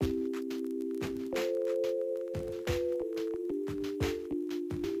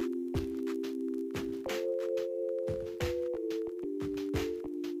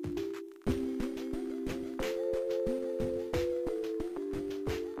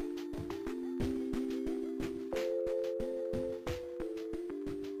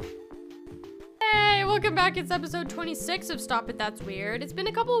welcome back. It's episode 26 of Stop It, That's Weird. It's been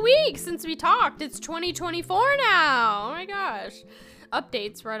a couple of weeks since we talked. It's 2024 now. Oh my gosh.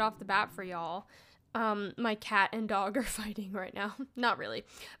 Updates right off the bat for y'all. My cat and dog are fighting right now. Not really.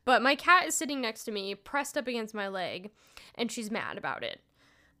 But my cat is sitting next to me, pressed up against my leg, and she's mad about it.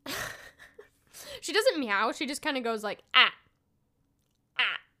 She doesn't meow. She just kind of goes like, ah,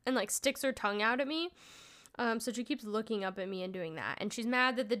 and like sticks her tongue out at me. So she keeps looking up at me and doing that. And she's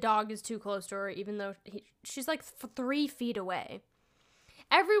mad that the dog is too close to her, even though she's like 3 feet away.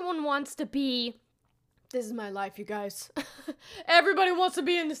 Everyone wants to be... This is my life, you guys. Everybody wants to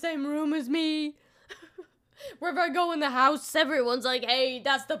be in the same room as me. Wherever I go in the house, everyone's like, hey,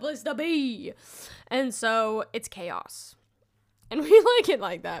 that's the place to be. And so it's chaos. And we like it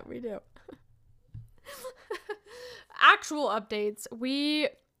like that. We do. Actual updates.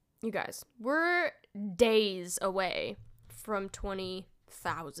 You guys, we're days away from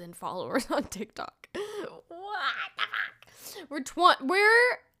 20,000 followers on TikTok. What the fuck?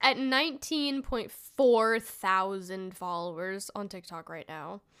 We're at 19.4 thousand followers on TikTok right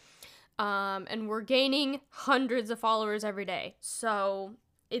now. And we're gaining hundreds of followers every day. So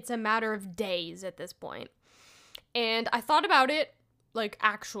it's a matter of days at this point. And I thought about it, like,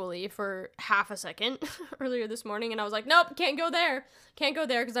 actually, for half a second earlier this morning, and I was like, nope, can't go there,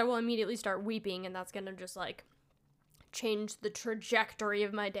 because I will immediately start weeping, and that's gonna just, like, change the trajectory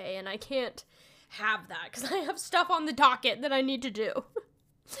of my day, and I can't have that, because I have stuff on the docket that I need to do,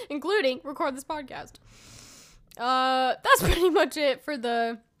 including record this podcast. That's pretty much it for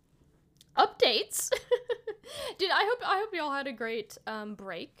the updates. I hope y'all had a great,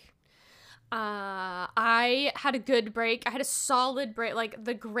 break. I had a good break. I had a solid break. Like,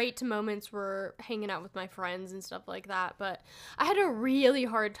 the great moments were hanging out with my friends and stuff like that, but I had a really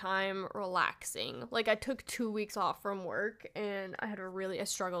hard time relaxing. Like, I took 2 weeks off from work, and I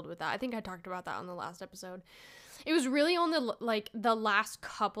struggled with that. I think I talked about that on the last episode. It was really on the last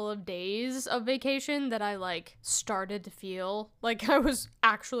couple of days of vacation that I, like, started to feel like I was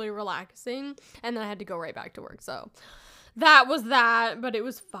actually relaxing, and then I had to go right back to work, so... That was that, but it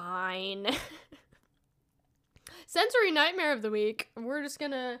was fine. Sensory nightmare of the week. We're just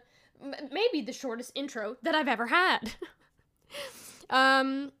gonna... maybe the shortest intro that I've ever had.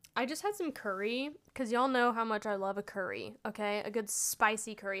 I just had some curry, because y'all know how much I love a curry, okay? A good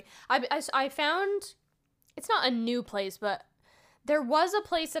spicy curry. I found... It's not a new place, but there was a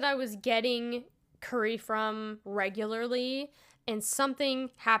place that I was getting curry from regularly, and something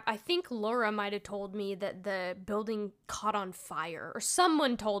happened. I think Laura might have told me that the building caught on fire, or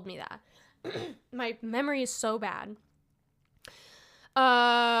someone told me that. My memory is so bad.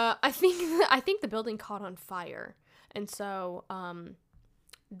 I think the building caught on fire, and so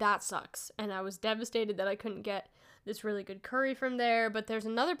that sucks. And I was devastated that I couldn't get this really good curry from there. But there's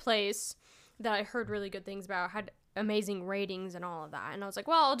another place that I heard really good things about, had amazing ratings and all of that, and I was like,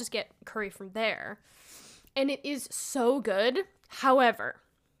 well, I'll just get curry from there. And it is so good. However,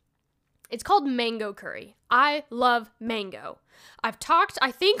 it's called mango curry. I love mango. I've talked,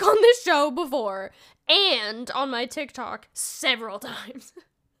 I think, on this show before and on my TikTok several times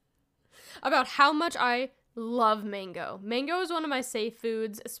about how much I love mango. Mango is one of my safe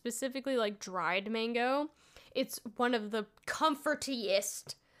foods, specifically like dried mango. It's one of the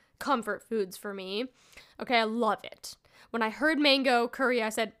comfortiest comfort foods for me. Okay, I love it. When I heard mango curry, I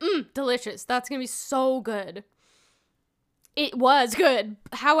said, delicious. That's gonna be so good. It was good.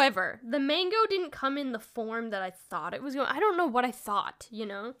 However, the mango didn't come in the form that I thought it was going. I don't know what I thought, you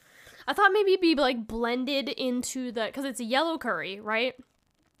know? I thought maybe it'd be, like, blended into the... Because it's a yellow curry, right?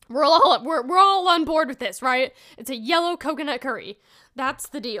 We're all on board with this, right? It's a yellow coconut curry. That's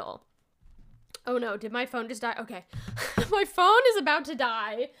the deal. Oh, no. Did my phone just die? Okay. My phone is about to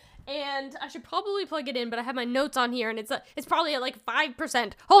die. And I should probably plug it in, but I have my notes on here, and it's probably at like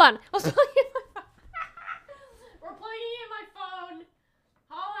 5%. Hold on. Let's plug it in my phone. We're plugging in my phone.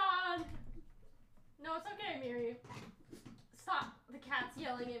 Hold on. No, it's okay, Miri. Stop. The cat's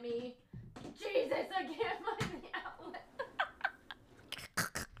yelling at me. Jesus, I can't find the outlet.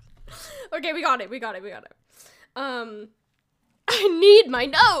 Okay, we got it. I need my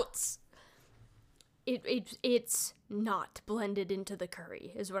notes. It's not blended into the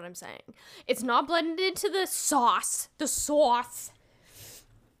curry, is what I'm saying. It's not blended into the sauce.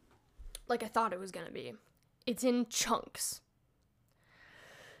 Like I thought it was gonna be. It's in chunks.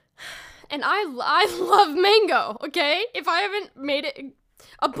 And I love mango, okay? If I haven't made it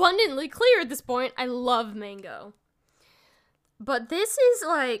abundantly clear at this point, I love mango. But this is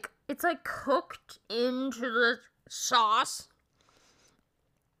like, it's like cooked into the sauce.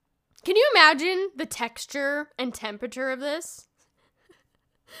 Can you imagine the texture and temperature of this?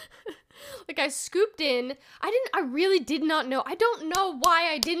 Like, I scooped in. I really did not know. I don't know why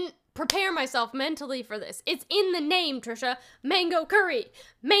I didn't prepare myself mentally for this. It's in the name, Trisha. Mango curry.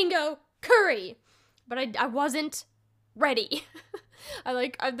 Mango curry. But I wasn't ready.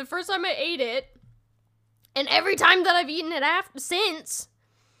 The first time I ate it, and every time that I've eaten it since,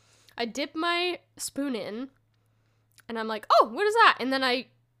 I dip my spoon in, and I'm like, oh, what is that? And then I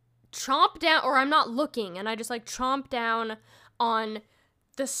chomp down, or I'm not looking, and I just like chomp down on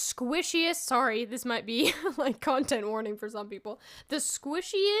the squishiest, sorry, this might be like content warning for some people, the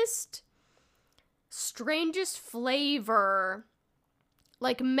squishiest, strangest flavor,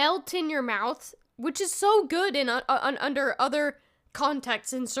 like melt in your mouth, which is so good in under other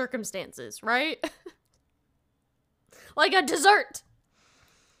contexts and circumstances, right? Like a dessert.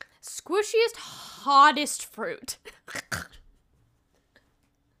 Squishiest, hottest fruit.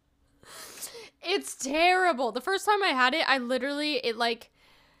 It's terrible. The first time I had it,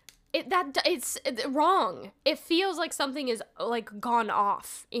 it's wrong. It feels like something is like gone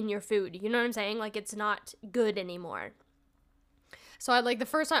off in your food. You know what I'm saying? Like it's not good anymore. So the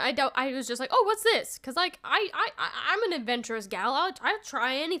first time I was just like, oh, what's this? Cause like I'm an adventurous gal. I'll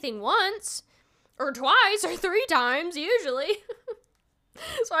try anything once or twice or 3 times usually.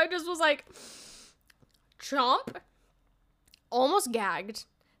 So I just was like, chomp, almost gagged.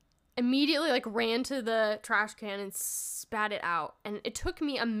 Immediately like ran to the trash can and spat it out, and it took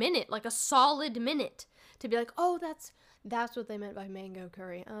me a minute, like a solid minute, to be like, oh, that's what they meant by mango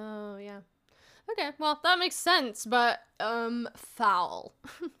curry. Oh yeah, okay, well that makes sense, but foul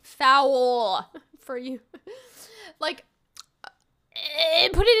foul for you. Like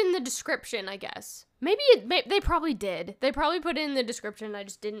put it in the description, I guess. Maybe they probably did. They probably put it in the description. I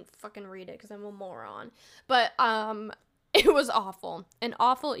just didn't fucking read it because I'm a moron. But it was awful. An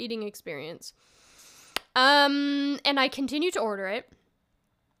awful eating experience. And I continue to order it.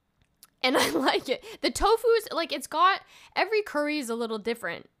 And I like it. The tofu is, like, it's got, every curry is a little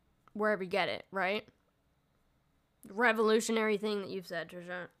different wherever you get it, right? Revolutionary thing that you've said,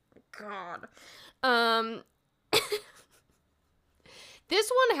 Trisha. God. This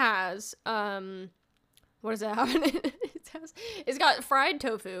one has, what does it have in it? It's got fried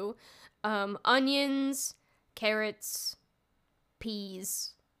tofu, onions, carrots,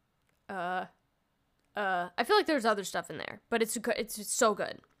 peas, I feel like there's other stuff in there, but it's so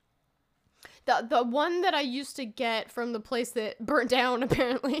good. The one that I used to get from the place that burnt down,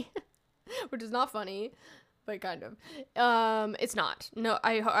 apparently, which is not funny, but kind of, it's not. No,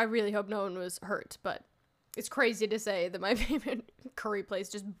 I really hope no one was hurt, but it's crazy to say that my favorite curry place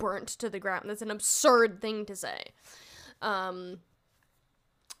just burnt to the ground. That's an absurd thing to say.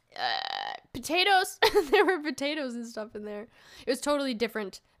 Potatoes. There were potatoes and stuff in there. It was totally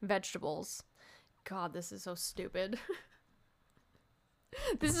different vegetables. God, this is so stupid.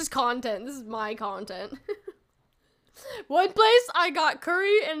 This is content. This is my content. One place I got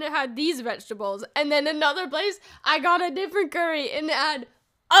curry and it had these vegetables. And then another place I got a different curry and it had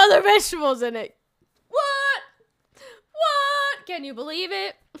other vegetables in it. What? Can you believe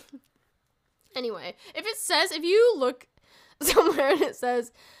it? Anyway, if you look somewhere and it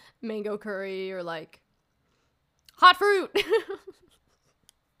says mango curry or like hot fruit.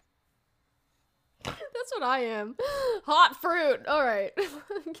 That's what I am. Hot fruit. All right.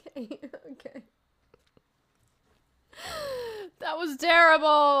 Okay. That was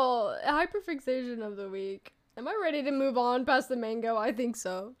terrible. Hyperfixation of the week. Am I ready to move on past the mango? I think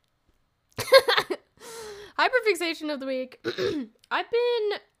so. Hyperfixation of the week. I've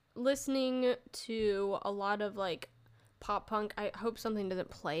been listening to a lot of like pop punk. I hope something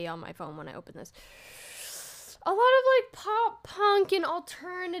doesn't play on my phone when I open this. A lot of like pop punk and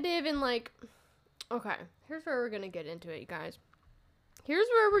alternative and like, okay, here's where we're gonna get into it, you guys. Here's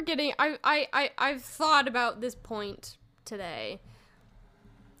where we're getting, I've thought about this point today.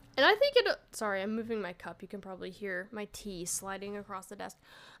 And I think sorry, I'm moving my cup. You can probably hear my tea sliding across the desk.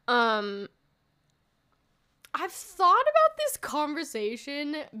 I've thought about this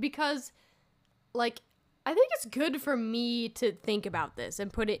conversation because, like, I think it's good for me to think about this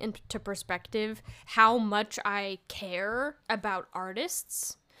and put it into perspective how much I care about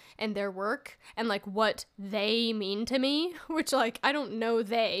artists and their work and, like, what they mean to me, which, like, I don't know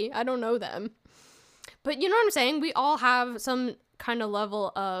them. But you know what I'm saying? We all have some kind of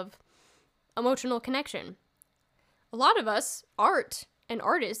level of emotional connection. A lot of us, art and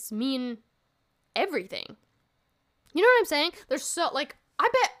artists mean everything. You know what I'm saying? There's so, like, I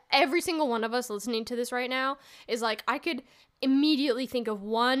bet every single one of us listening to this right now is like, I could immediately think of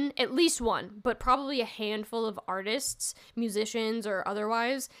at least one, but probably a handful of artists, musicians or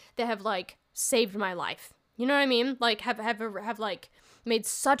otherwise, that have like saved my life. You know what I mean? Like have like made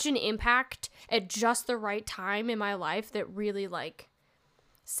such an impact at just the right time in my life that really like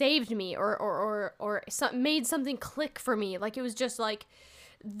saved me or made something click for me. Like it was just like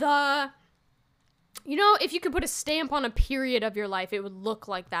if you could put a stamp on a period of your life, it would look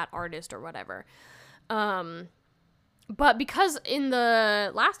like that artist or whatever. But because in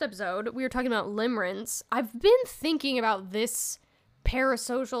the last episode we were talking about limerence, I've been thinking about this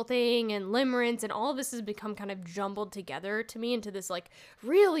parasocial thing and limerence, and all of this has become kind of jumbled together to me into this like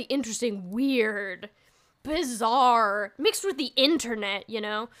really interesting, weird, bizarre, mixed with the internet,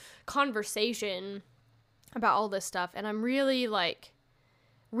 conversation about all this stuff. And I'm really like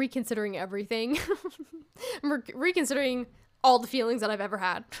reconsidering everything. I'm reconsidering all the feelings that I've ever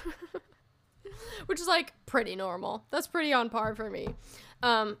had. Which is like pretty normal. That's pretty on par for me.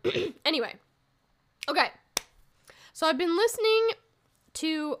 Anyway. Okay. So I've been listening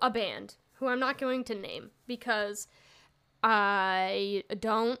to a band who I'm not going to name because I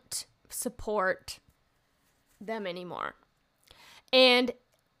don't support them anymore. And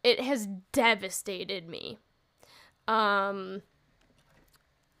it has devastated me. It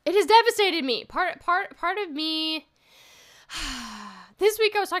has devastated me. Part of me. This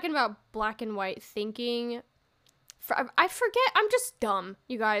week I was talking about black and white thinking. I forget. I'm just dumb,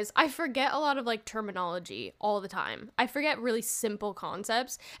 you guys. I forget a lot of like terminology all the time. I forget really simple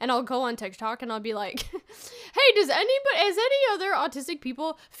concepts, and I'll go on TikTok and I'll be like, "Hey, does any other autistic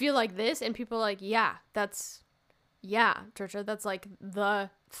people feel like this?" And people are like, "Yeah, Trisha, that's like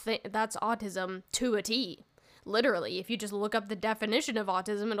that's autism to a T." Literally, if you just look up the definition of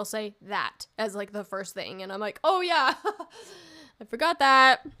autism, it'll say that as like the first thing. And I'm like, oh yeah, I forgot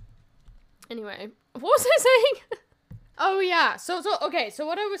that. Anyway, what was I saying? Oh yeah, so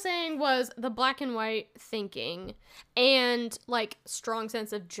what I was saying was the black and white thinking and like strong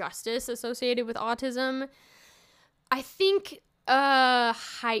sense of justice associated with autism, I think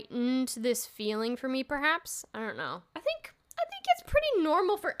heightened this feeling for me, perhaps. I don't know. I think it's pretty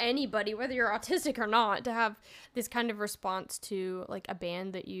normal for anybody, whether you're autistic or not, to have this kind of response to like a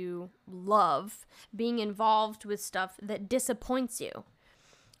band that you love being involved with stuff that disappoints you.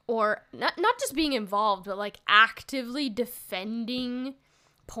 Or not just being involved, but like actively defending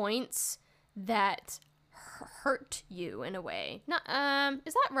points that hurt you in a way. Not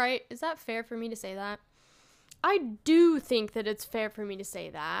is that right? Is that fair for me to say that? I do think that it's fair for me to say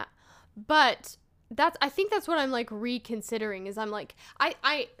that. But I think that's what I'm like reconsidering, is I'm like,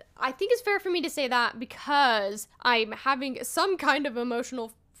 I think it's fair for me to say that because I'm having some kind of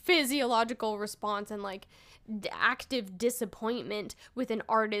emotional physiological response and like active disappointment with an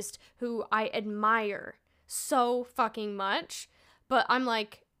artist who I admire so fucking much. But I'm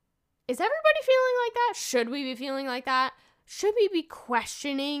like, is everybody feeling like that? Should we be feeling like that? Should we be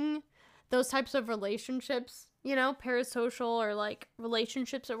questioning those types of relationships, parasocial or like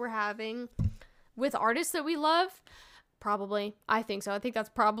relationships that we're having with artists that we love? Probably. I think so. I think that's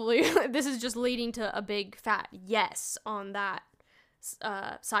probably, this is just leading to a big fat yes on that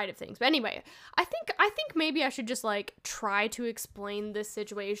side of things. But anyway, I think maybe I should just like try to explain this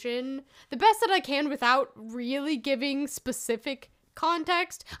situation the best that I can without really giving specific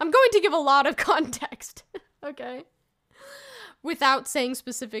context. I'm going to give a lot of context, okay? Without saying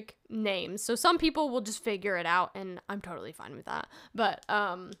specific names. So some people will just figure it out, and I'm totally fine with that. But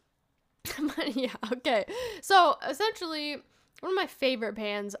yeah, okay. So essentially, one of my favorite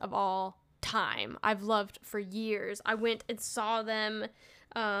bands of all time, I've loved for years. I went and saw them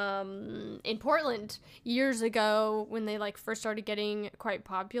in Portland years ago when they like first started getting quite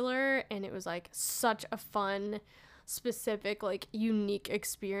popular, and it was like such a fun, specific, like unique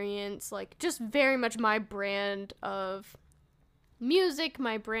experience, like just very much my brand of music,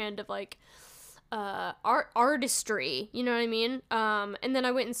 my brand of like artistry, you know what I mean? And then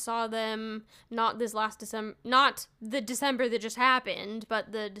I went and saw them not this last December, not the December that just happened,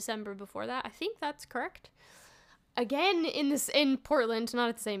 but the December before that. I think that's correct. Again, in Portland, not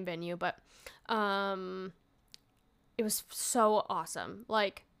at the same venue, but it was so awesome.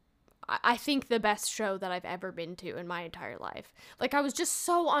 Like, I think the best show that I've ever been to in my entire life. Like, I was just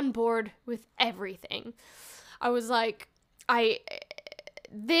so on board with everything. I was like,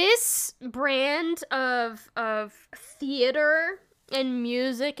 this brand of theater and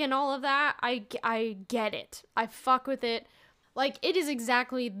music and all of that, I get it. I fuck with it. Like, it is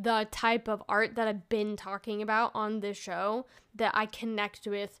exactly the type of art that I've been talking about on this show that I connect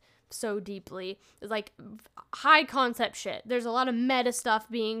with so deeply. It's like high concept shit. There's a lot of meta stuff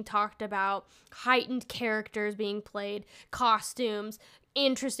being talked about, heightened characters being played, costumes,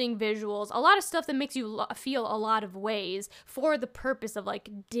 interesting visuals, a lot of stuff that makes you feel a lot of ways for the purpose of like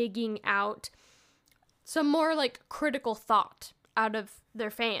digging out some more like critical thought out of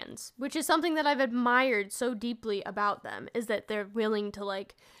their fans, which is something that I've admired so deeply about them, is that they're willing to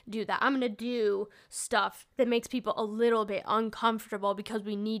like do that. I'm gonna do stuff that makes people a little bit uncomfortable because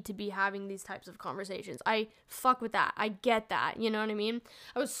we need to be having these types of conversations. I fuck with that. I get that. You know what I mean?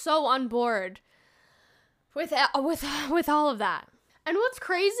 I was so on board with all of that. And what's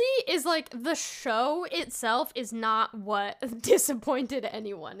crazy is, like, the show itself is not what disappointed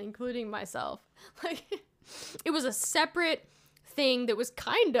anyone, including myself. Like, it was a separate thing that was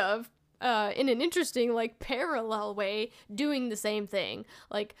kind of, in an interesting, like, parallel way, doing the same thing.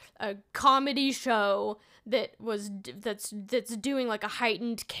 Like, a comedy show that's doing, like, a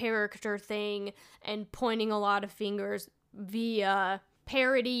heightened character thing and pointing a lot of fingers via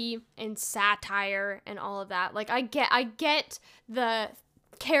parody and satire and all of that. Like, I get the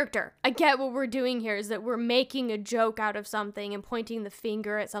character. I get what we're doing here is that we're making a joke out of something and pointing the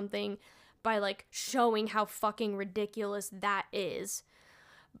finger at something by, like, showing how fucking ridiculous that is.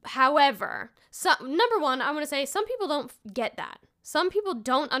 However, number one, I want to say some people don't get that. Some people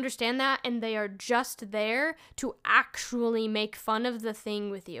don't understand that, and they are just there to actually make fun of the thing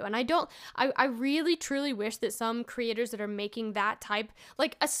with you. And I really, truly wish that some creators that are making that type,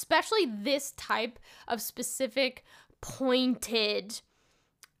 like, especially this type of specific pointed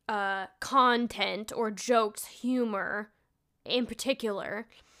content or jokes, humor in particular,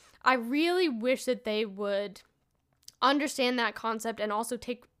 I really wish that they would understand that concept and also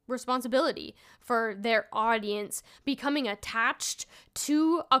take responsibility for their audience becoming attached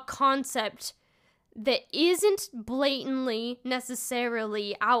to a concept that isn't blatantly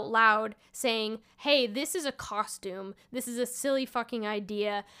necessarily out loud saying, hey, this is a costume, this is a silly fucking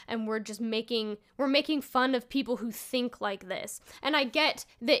idea, and we're making fun of people who think like this. And I get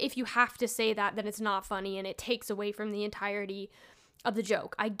that if you have to say that, then it's not funny and it takes away from the entirety of the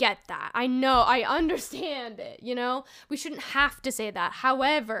joke. I get that. I know. I understand it, you know? We shouldn't have to say that.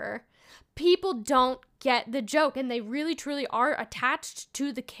 However, people don't get the joke, and they really, truly are attached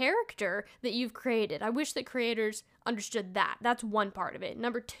to the character that you've created. I wish that creators understood that. That's one part of it.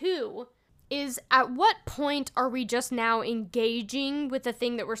 Number two is, at what point are we just now engaging with the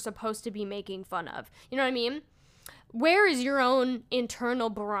thing that we're supposed to be making fun of? You know what I mean? Where is your own internal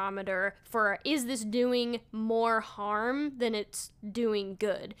barometer for, is this doing more harm than it's doing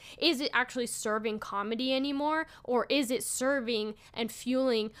good? Is it actually serving comedy anymore? Or is it serving and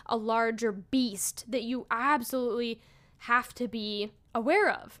fueling a larger beast that you absolutely have to be aware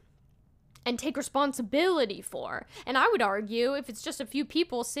of and take responsibility for? And I would argue, if it's just a few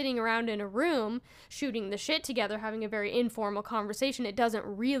people sitting around in a room shooting the shit together, having a very informal conversation, it doesn't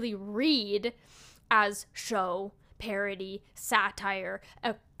really read as show, parody, satire,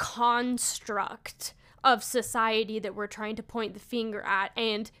 a construct of society that we're trying to point the finger at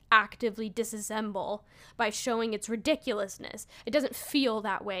and actively disassemble by showing its ridiculousness. It doesn't feel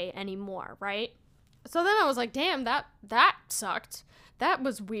that way anymore, right? So then I was like, damn, that sucked. That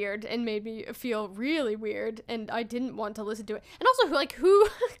was weird and made me feel really weird, and I didn't want to listen to it. And also, like, who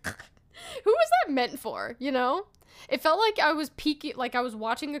was that meant for, you know? It felt like I was peeking, like I was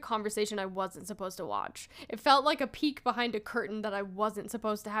watching a conversation I wasn't supposed to watch. It felt like a peek behind a curtain that I wasn't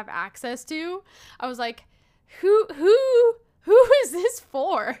supposed to have access to. I was like, who is this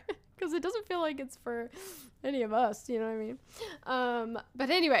for? Because it doesn't feel like it's for any of us, you know what I mean? But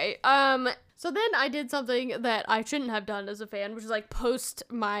anyway, so then I did something that I shouldn't have done as a fan, which is like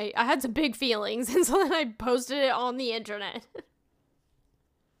I had some big feelings, and so then I posted it on the internet.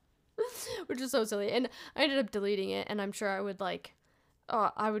 Which is so silly. And I ended up deleting it, and I'm sure I would like,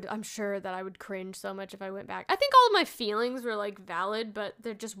 I'm sure that I would cringe so much if I went back. I think all of my feelings were like valid, but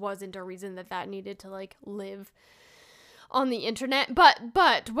there just wasn't a reason that needed to like live on the internet.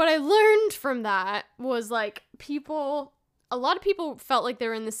 But what I learned from that was like a lot of people felt like they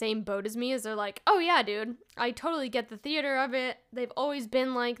were in the same boat as me, as they're like, oh yeah, dude, I totally get the theater of it. They've always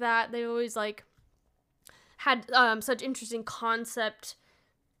been like that. They've always like had such interesting concept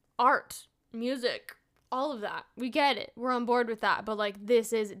art, music, all of that. We get it. We're on board with that. But like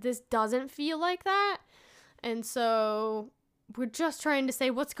this doesn't feel like that. And so we're just trying to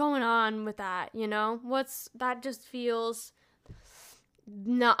say what's going on with that, you know? That just feels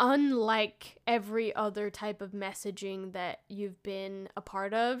unlike every other type of messaging that you've been a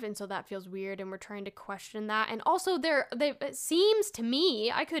part of, and so that feels weird, and we're trying to question that. And also it seems to me,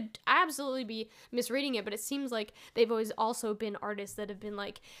 I could absolutely be misreading it, but it seems like they've always also been artists that have been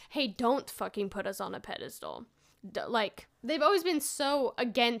like, hey, don't fucking put us on a pedestal. Like, they've always been so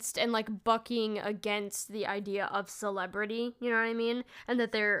against and like bucking against the idea of celebrity, you know what I mean? And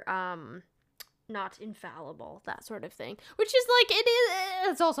that they're not infallible, that sort of thing, which is like,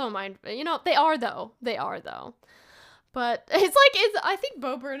 it's also mine, you know, they are though. But I think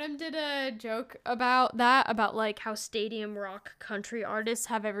Bo Burnham did a joke about that, about like how stadium rock country artists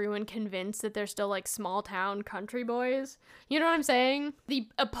have everyone convinced that they're still like small town country boys. You know what I'm saying? The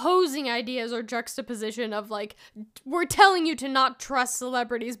opposing ideas or juxtaposition of like, we're telling you to not trust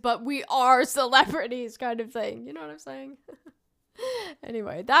celebrities, but we are celebrities kind of thing. You know what I'm saying?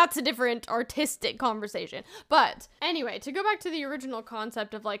 Anyway, that's a different artistic conversation. But anyway, to go back to the original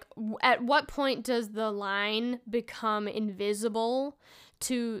concept of like, at what point does the line become invisible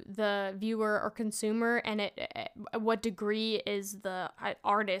to the viewer or consumer, and at what degree is the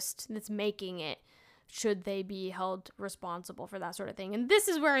artist that's making it, should they be held responsible for that sort of thing? And this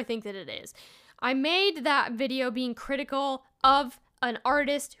is where I think that it is. I made that video being critical of an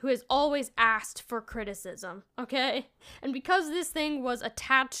artist who has always asked for criticism, okay? And because this thing was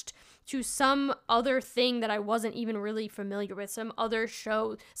attached to some other thing that I wasn't even really familiar with, some other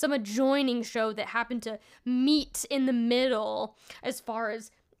show, some adjoining show that happened to meet in the middle as far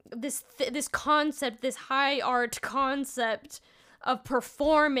as this concept, this high art concept of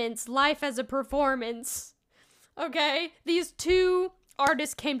performance, life as a performance, okay? These two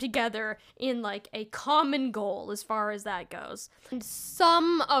artists came together in like a common goal as far as that goes. And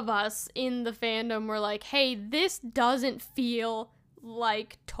some of us in the fandom were like, hey, this doesn't feel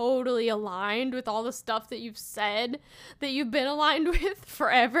like totally aligned with all the stuff that you've said that you've been aligned with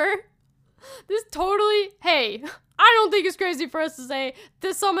forever. This totally, hey, I don't think it's crazy for us to say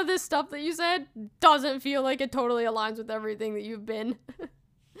that some of this stuff that you said doesn't feel like it totally aligns with everything that you've been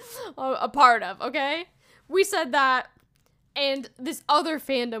a part of, okay? We said that. And this other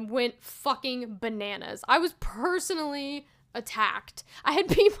fandom went fucking bananas. I was personally attacked. I had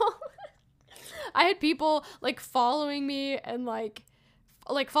people like following me and like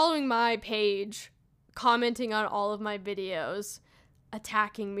following my page, commenting on all of my videos,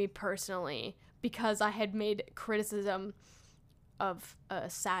 attacking me personally because I had made criticism of a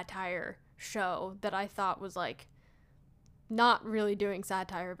satire show that I thought was like not really doing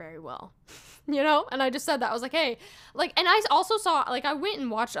satire very well, you know? And I just said that. I was like, hey, like, and I also saw, like, I went and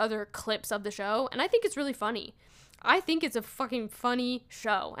watched other clips of the show, and I think it's really funny. I think it's a fucking funny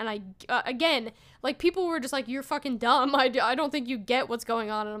show. And again, like, people were just like, you're fucking dumb. I don't think you get what's going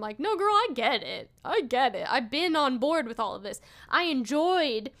on. And I'm like, no, girl, I get it. I've been on board with all of this. I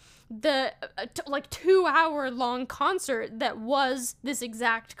enjoyed the 2-hour long concert that was this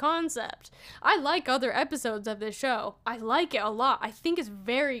exact concept. I like other episodes of this show. I like it a lot. I think it's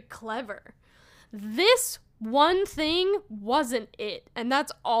very clever. This one thing wasn't it, and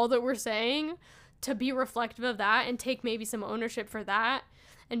that's all that we're saying, to be reflective of that and take maybe some ownership for that,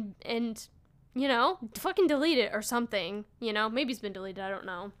 and you know, fucking delete it or something, you know? Maybe it's been deleted, I don't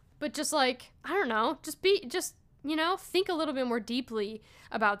know. But just like, I don't know, just you know, think a little bit more deeply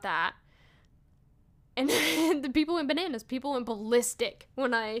about that. And the people went bananas. People went ballistic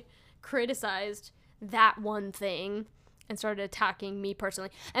when I criticized that one thing and started attacking me personally.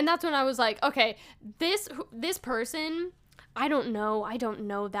 And that's when I was like, okay, this person, I don't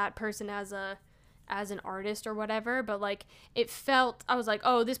know that person as an artist or whatever, but like it felt, I was like,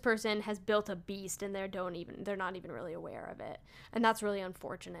 oh, this person has built a beast and they're not even really aware of it. And that's really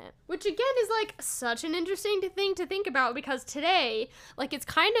unfortunate. Which again is like such an interesting thing to think about, because today, like,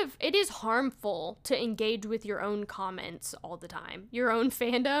 it is harmful to engage with your own comments all the time. Your own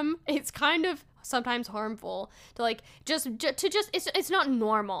fandom, it's kind of sometimes harmful to like it's not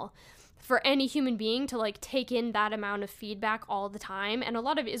normal for any human being to like take in that amount of feedback all the time, and a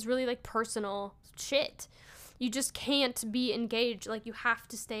lot of it is really like personal shit. You just can't be engaged. Like, you have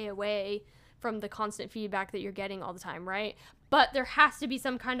to stay away from the constant feedback that you're getting all the time, right? But there has to be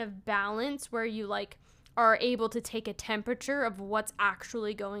some kind of balance where you like are able to take a temperature of what's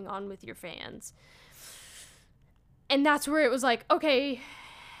actually going on with your fans. And that's where it was like, okay,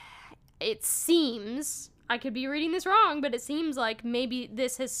 it seems, I could be reading this wrong, but it seems like maybe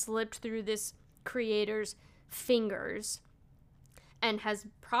this has slipped through this creator's fingers and has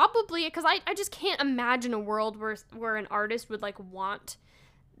probably, because I just can't imagine a world where an artist would like want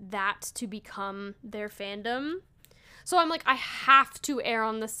that to become their fandom. So I'm like, I have to err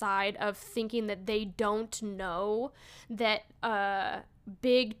on the side of thinking that they don't know that a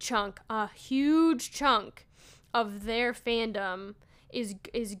huge chunk of their fandom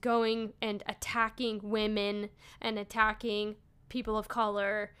is going and attacking women and attacking people of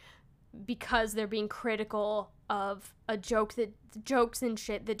color because they're being critical of jokes and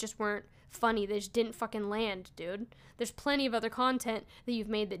shit that just weren't funny. They just didn't fucking land, dude. There's plenty of other content that you've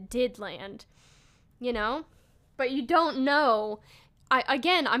made that did land, you know? But you don't know.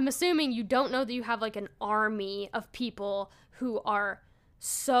 I'm assuming you don't know that you have like an army of people who are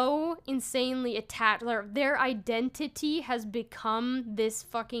so insanely attached. Their identity has become this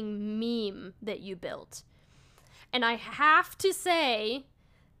fucking meme that you built. And I have to say,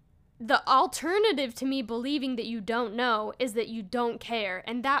 the alternative to me believing that you don't know is that you don't care.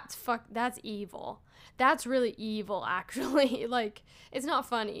 And that's evil. That's really evil, actually. Like, it's not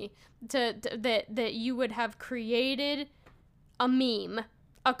funny that you would have created a meme,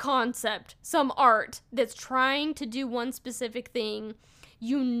 a concept, some art that's trying to do one specific thing.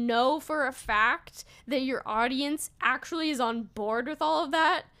 You know for a fact that your audience actually is on board with all of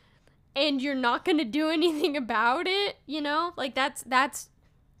that, and you're not going to do anything about it, you know? Like, that's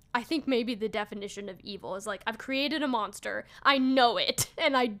I think maybe the definition of evil is like, I've created a monster, I know it,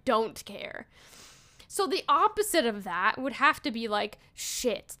 and I don't care. So the opposite of that would have to be like,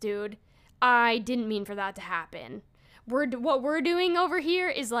 shit, dude, I didn't mean for that to happen. What we're doing over here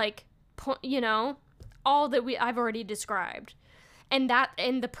is like, you know, all that I've already described. And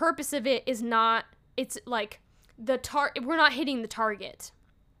the purpose of it is not, it's like we're not hitting the target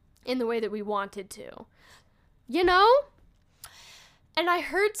in the way that we wanted to, you know? And I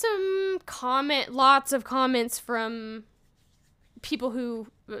heard lots of comments from people who,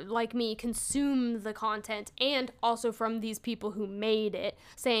 like me, consume the content, and also from these people who made it,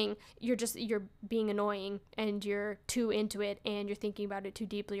 saying you're being annoying and you're too into it and you're thinking about it too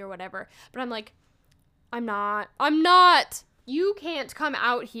deeply or whatever. But I'm like, I'm not. You can't come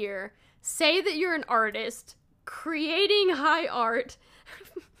out here, say that you're an artist, creating high art,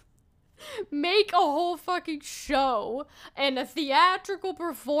 make a whole fucking show and a theatrical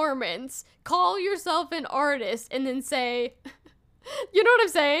performance, call yourself an artist, and then say, you know what I'm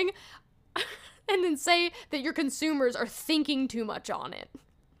saying? And then say that your consumers are thinking too much on it.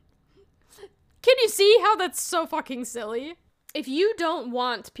 Can you see how that's so fucking silly? If you don't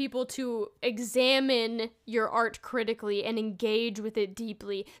want people to examine your art critically and engage with it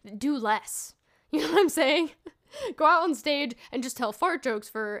deeply, do less. You know what I'm saying? Go out on stage and just tell fart jokes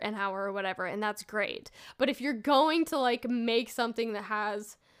for an hour or whatever, and that's great. But if you're going to, like, make something that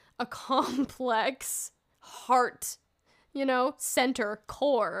has a complex heart, you know, center,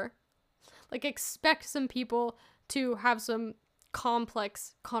 core, like, expect some people to have some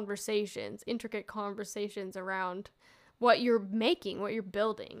complex conversations, intricate conversations around what you're making, what you're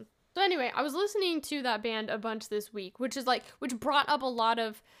building. So anyway, I was listening to that band a bunch this week, which brought up a lot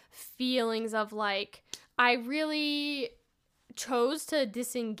of feelings of, like, I really chose to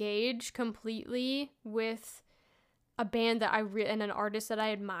disengage completely with a band that and an artist that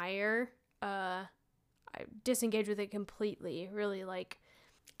I admire. I disengaged with it completely, really, like,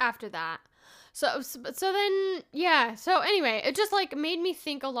 after that. So then, yeah. So anyway, it just, like, made me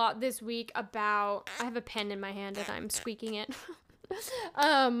think a lot this week about, I have a pen in my hand and I'm squeaking it.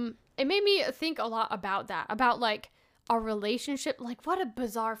 It made me think a lot about that, about, like, our relationship. Like, what a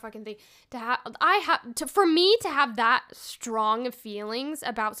bizarre fucking thing to have. For me to have that strong feelings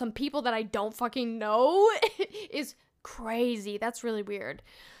about some people that I don't fucking know is crazy. That's really weird.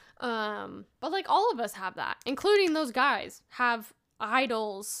 But, like, all of us have that, including those guys have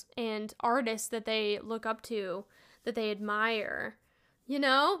idols and artists that they look up to, that they admire, you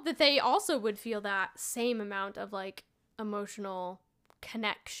know, that they also would feel that same amount of, like, emotional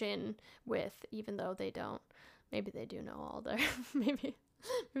connection with, even though they don't. Maybe they do know all their, maybe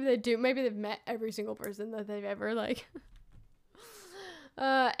they do, maybe they've met every single person that they've ever, like,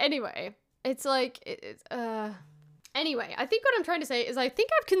 anyway, it's like, anyway, I think what I'm trying to say is I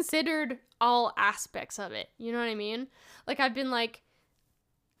think I've considered all aspects of it, you know what I mean? Like, I've been, like,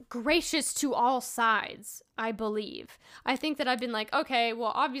 gracious to all sides, I believe. I think that I've been like, okay,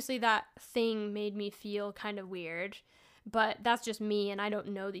 well, obviously that thing made me feel kind of weird, but that's just me and I don't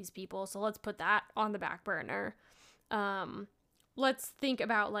know these people, so let's put that on the back burner. Let's think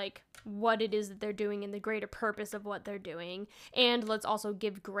about, like, what it is that they're doing and the greater purpose of what they're doing, and let's also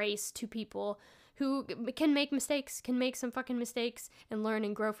give grace to people who can make mistakes, can make some fucking mistakes, and learn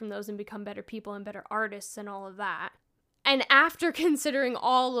and grow from those and become better people and better artists and all of that. And after considering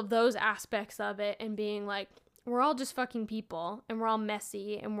all of those aspects of it and being like, we're all just fucking people, and we're all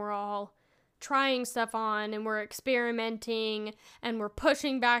messy, and we're all trying stuff on, and we're experimenting, and we're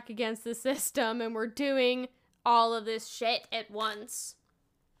pushing back against the system, and we're doing all of this shit at once,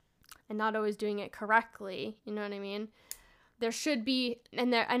 and not always doing it correctly, you know what I mean? There should be,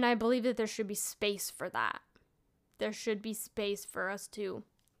 and I believe that there should be space for that. There should be space for us to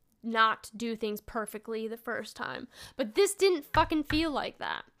not do things perfectly the first time. But this didn't fucking feel like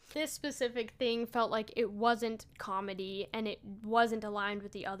that. This specific thing felt like it wasn't comedy, and it wasn't aligned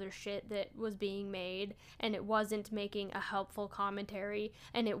with the other shit that was being made, and it wasn't making a helpful commentary,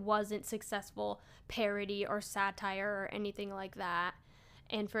 and it wasn't successful parody or satire or anything like that.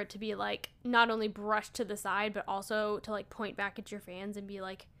 and for it to be like not only brushed to the side but also to like point back at your fans and be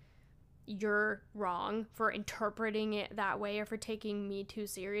like, you're wrong for interpreting it that way or for taking me too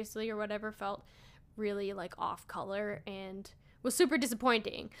seriously or whatever, felt really like off color and was super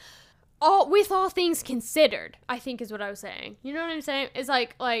disappointing. With all things considered, I think is what I was saying. You know what I'm saying? It's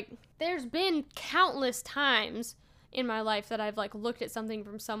like there's been countless times in my life that I've like looked at something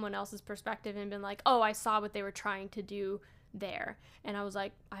from someone else's perspective and been like, oh, I saw what they were trying to do there. And I was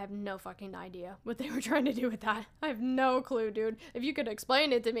like, I have no fucking idea what they were trying to do with that. I have no clue, dude. If you could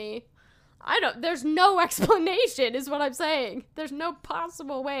explain it to me. There's no explanation is what I'm saying. There's no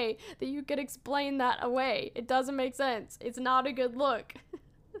possible way that you could explain that away. It doesn't make sense. It's not a good look.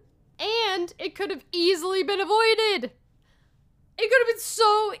 And it could have easily been avoided. It could have been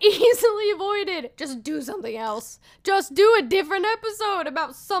so easily avoided. Just do something else. Just do a different episode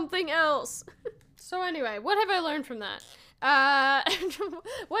about something else. So anyway, what have I learned from that?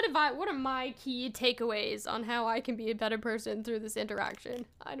 What are my key takeaways on how I can be a better person through this interaction?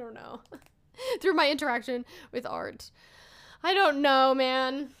 I don't know. Through my interaction with art. I don't know,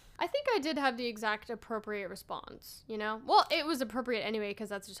 man. I think I did have the exact appropriate response, you know? Well, it was appropriate anyway because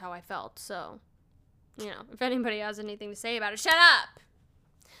that's just how I felt, so, you know, if anybody has anything to say about it, shut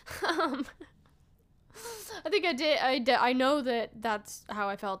up! I think I did. I know that that's how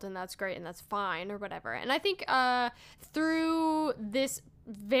I felt and that's great and that's fine or whatever. And I think through this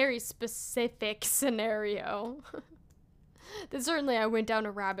very specific scenario that certainly I went down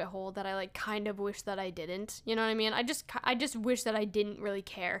a rabbit hole that I like kind of wish that I didn't. You know what I mean? I just wish that I didn't really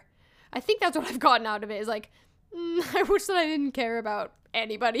care. I think that's what I've gotten out of it is like, I wish that I didn't care about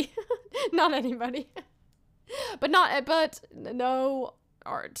anybody. Not anybody. But no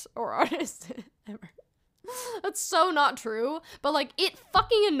art or artist ever. That's so not true. But like, it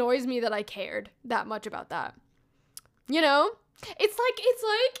fucking annoys me that I cared that much about that. You know? It's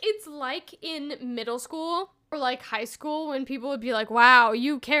like in middle school or like high school when people would be like, wow,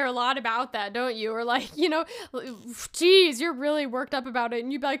 you care a lot about that, don't you? Or like, you know, geez, you're really worked up about it.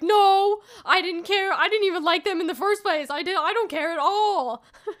 And you'd be like, no, I didn't care. I didn't even like them in the first place. I don't care at all.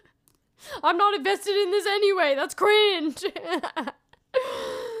 I'm not invested in this anyway. That's cringe.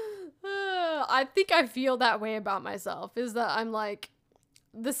 I think I feel that way about myself, is that I'm like,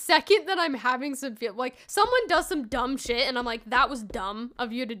 the second that I'm having some feel like someone does some dumb shit and I'm like, that was dumb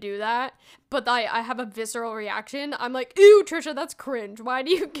of you to do that, but I have a visceral reaction, I'm like, ew, Trisha, that's cringe. Why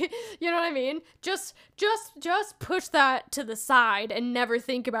do you know what I mean? Just push that to the side and never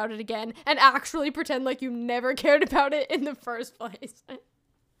think about it again and actually pretend like you never cared about it in the first place.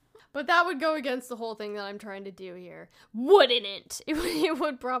 But that would go against the whole thing that I'm trying to do here, wouldn't it? It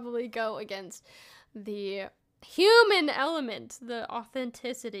would probably go against the human element, the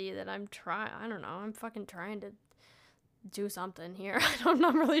authenticity that I'm fucking trying to do something here. I'm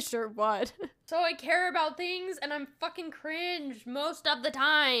not really sure what. So I care about things and I'm fucking cringe most of the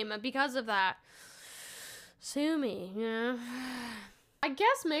time because of that. Sue me, you know? I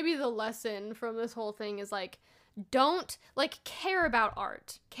guess maybe the lesson from this whole thing is like, don't like care about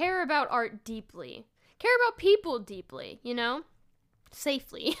art. Care about art deeply. Care about people deeply, you know?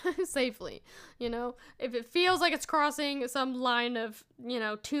 Safely, you know? If it feels like it's crossing some line of, you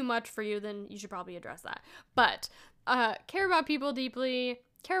know, too much for you, then you should probably address that. But care about people deeply,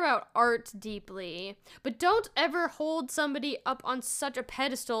 care about art deeply, but don't ever hold somebody up on such a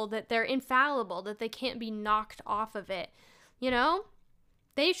pedestal that they're infallible, that they can't be knocked off of it, you know?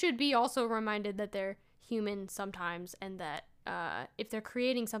 They should be also reminded that they're human sometimes, and that if they're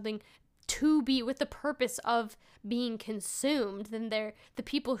creating something to be with the purpose of being consumed, then the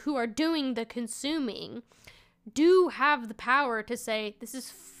people who are doing the consuming do have the power to say, this is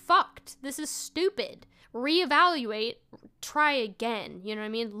fucked, this is stupid, reevaluate, try again, you know what I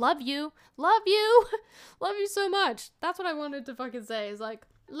mean? Love you love you so much. That's what I wanted to fucking say, is like,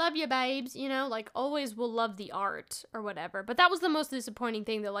 love you babes, you know, like always will love the art or whatever. But that was the most disappointing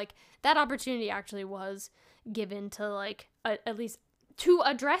thing, that like that opportunity actually was given to like at least to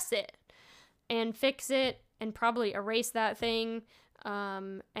address it and fix it and probably erase that thing,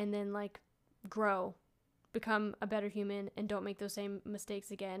 and then like grow, become a better human and don't make those same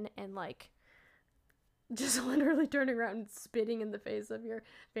mistakes again, and like just literally turning around and spitting in the face of your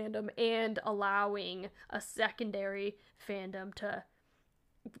fandom and allowing a secondary fandom to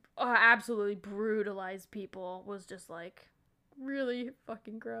absolutely brutalize people was just like really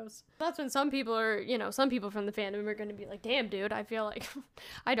fucking gross. That's when some people from the fandom are going to be like, damn dude, I feel like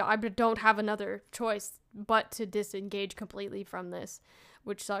I don't have another choice but to disengage completely from this,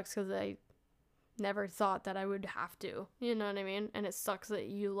 which sucks because I never thought that I would have to, you know what I mean? And it sucks that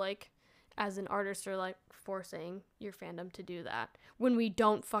you like as an artist are like forcing your fandom to do that when we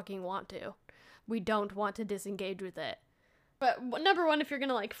don't fucking want to. We don't want to disengage with it. But number one, if you're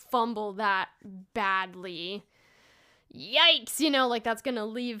gonna like fumble that badly, yikes, you know, like that's gonna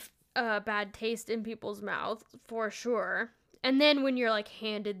leave a bad taste in people's mouths for sure. And then when you're like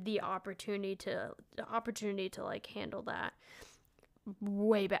handed the opportunity to like handle that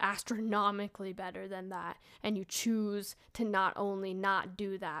way but astronomically better than that, and you choose to not only not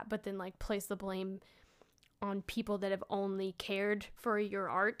do that, but then like place the blame on people that have only cared for your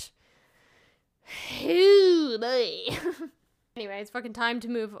art. Ooh, boy. Anyway, it's fucking time to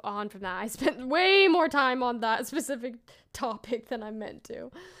move on from that. I spent way more time on that specific topic than I meant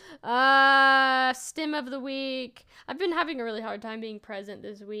to. Stim of the week. I've been having a really hard time being present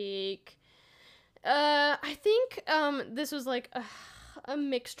this week. I think this was like a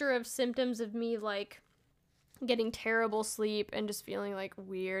mixture of symptoms of me like getting terrible sleep and just feeling like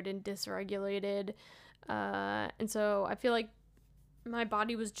weird and dysregulated. And so I feel like my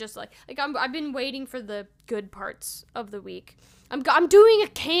body was just like I've been waiting for the good parts of the week. I'm doing a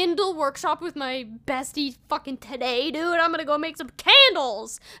candle workshop with my bestie fucking today, dude. I'm gonna go make some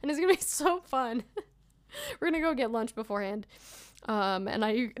candles, and it's gonna be so fun. We're gonna go get lunch beforehand, and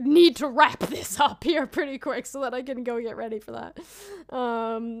I need to wrap this up here pretty quick so that I can go get ready for that.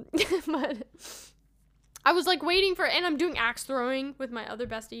 But I was like waiting for, and I'm doing axe throwing with my other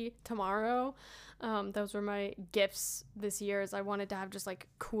bestie tomorrow. Those were my gifts this year, is I wanted to have just like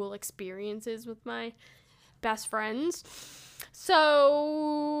cool experiences with my best friends.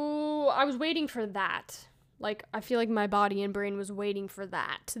 So I was waiting for that. Like, I feel like my body and brain was waiting for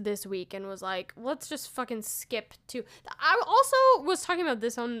that this week and was like, let's just fucking skip to. I also was talking about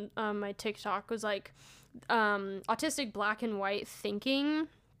this on my TikTok, was like autistic black and white thinking,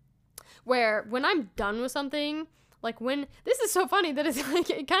 where when I'm done with something, like when, this is so funny that it's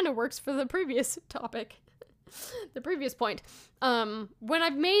like, it kind of works for the previous topic, the previous point. When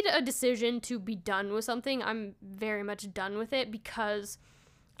I've made a decision to be done with something, I'm very much done with it because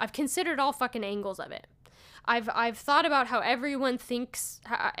I've considered all fucking angles of it. I've thought about how everyone thinks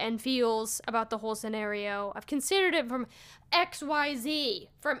and feels about the whole scenario. I've considered it from XYZ,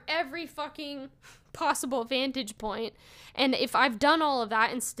 from every fucking possible vantage point. And if I've done all of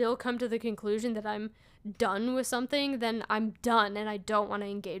that and still come to the conclusion that I'm done with something, then I'm done and I don't want to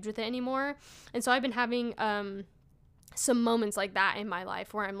engage with it anymore. And so I've been having some moments like that in my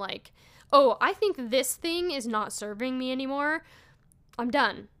life where I'm like, oh, I think this thing is not serving me anymore. I'm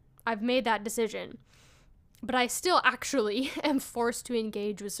done. I've made that decision. But I still actually am forced to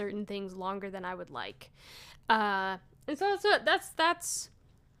engage with certain things longer than I would like. And so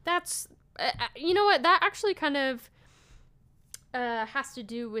that's you know what, that actually kind of has to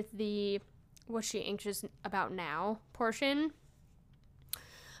do with the what's she anxious about now portion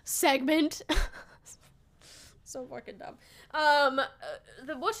segment. So fucking dumb.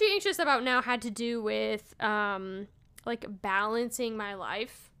 The what's she anxious about now had to do with like balancing my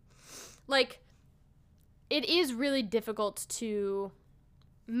life. Like, it is really difficult to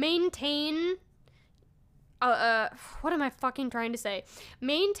maintain what am I fucking trying to say?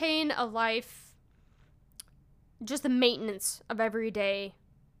 Maintain a life, just the maintenance of everyday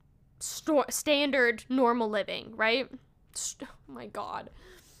standard normal living, right? Oh my god.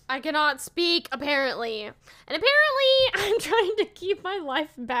 I cannot speak, apparently. And apparently I'm trying to keep my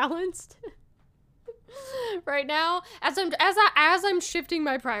life balanced right now as I'm shifting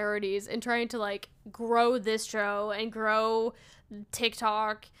my priorities and trying to like grow this show and grow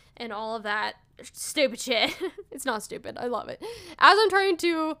TikTok and all of that stupid shit. It's not stupid. I love it. As I'm trying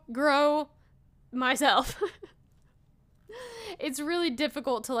to grow myself, it's really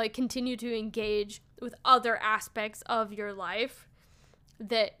difficult to like continue to engage with other aspects of your life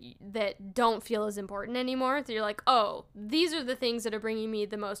that don't feel as important anymore. So you're like, oh, these are the things that are bringing me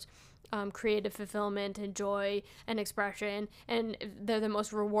the most creative fulfillment and joy and expression, and they're the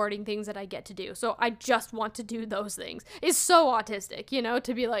most rewarding things that I get to do. So I just want to do those things. It's so autistic, you know,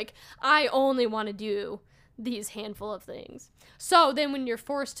 to be like, I only want to do these handful of things. So then when you're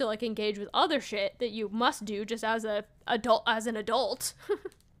forced to like engage with other shit that you must do just as an adult,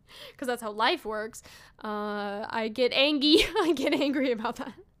 because that's how life works, I get angry about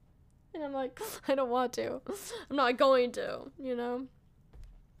that. And I'm like, I don't want to. I'm not going to, you know?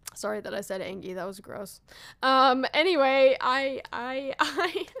 Sorry that I said angy. That was gross. Anyway, I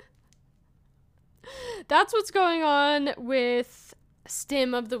that's what's going on with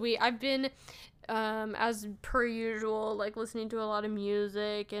Stim of the Week. I've been, as per usual, like listening to a lot of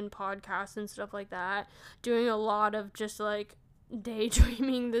music and podcasts and stuff like that, doing a lot of just like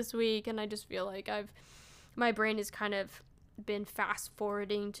daydreaming this week, and I just feel like my brain is kind of been fast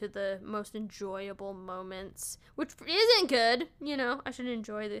forwarding to the most enjoyable moments, which isn't good. I should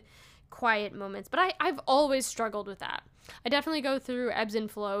enjoy the quiet moments, but I've always struggled with that. I definitely go through ebbs and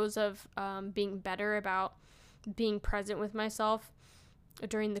flows of being better about being present with myself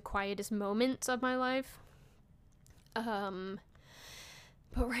during the quietest moments of my life. But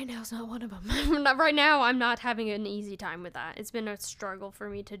right now is not one of them. Right now, I'm not having an easy time with that. It's been a struggle for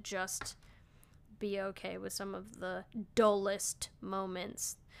me to just be okay with some of the dullest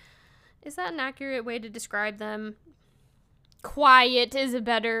moments. Is that an accurate way to describe them? Quiet is a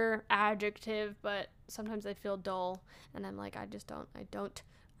better adjective, but sometimes I feel dull, and I'm like, I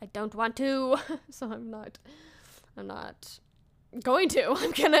don't want to, so I'm not going to.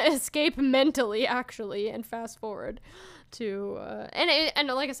 I'm gonna escape mentally, actually, and fast forward to, and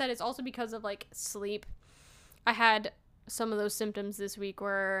like I said, it's also because of, like, sleep. I had some of those symptoms this week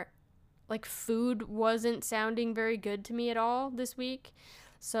where, like, food wasn't sounding very good to me at all this week.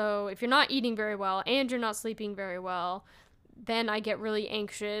 So if you're not eating very well and you're not sleeping very well, then I get really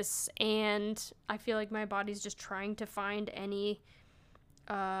anxious, and I feel like my body's just trying to find any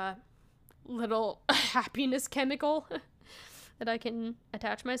little happiness chemical that I can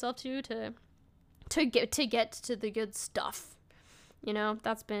attach myself to get to the good stuff.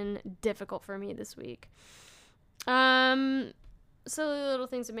 That's been difficult for me this week. Silly little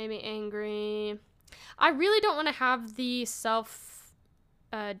things that made me angry. I really don't want to have the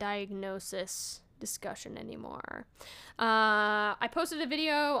self-diagnosis discussion anymore. I posted a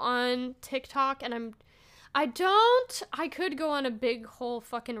video on TikTok, and I could go on a big whole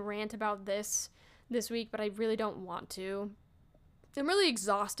fucking rant about this week, but I really don't want to. I'm really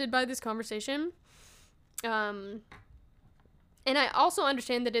exhausted by this conversation. And I also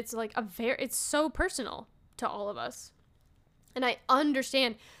understand that it's like it's so personal to all of us. And I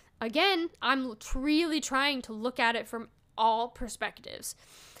understand, again, I'm really trying to look at it from all perspectives.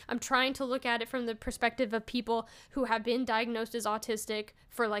 I'm trying to look at it from the perspective of people who have been diagnosed as autistic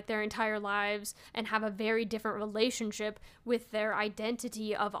for, like, their entire lives and have a very different relationship with their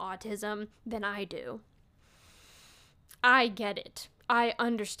identity of autism than I do. I get it. I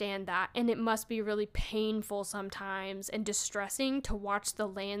understand that, and it must be really painful sometimes and distressing to watch the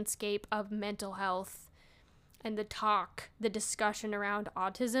landscape of mental health and the discussion around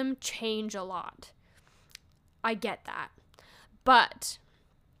autism change a lot. I get that. But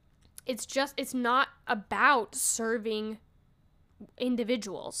it's not about serving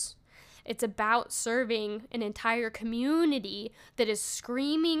individuals. It's about serving an entire community that is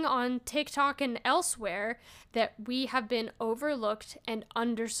screaming on TikTok and elsewhere that we have been overlooked and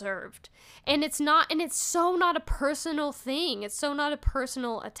underserved. And it's so not a personal thing. It's so not a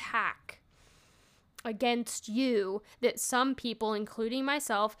personal attack against you that some people, including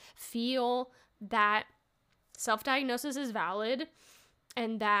myself, feel that self-diagnosis is valid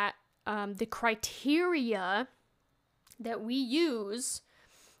and that the criteria that we use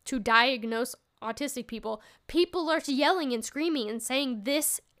to diagnose autistic people are yelling and screaming and saying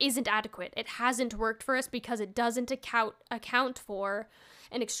this isn't adequate. It hasn't worked for us because it doesn't account for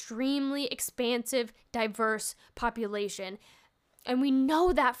an extremely expansive, diverse population. And we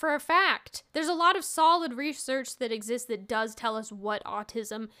know that for a fact. There's a lot of solid research that exists that does tell us what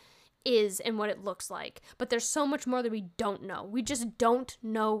autism is and what it looks like. But there's so much more that we don't know. We just don't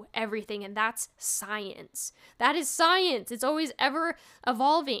know everything, and that's science. That is science. It's always ever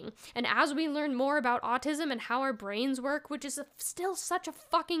evolving. And as we learn more about autism and how our brains work, which is still such a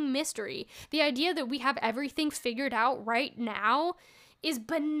fucking mystery, the idea that we have everything figured out right now is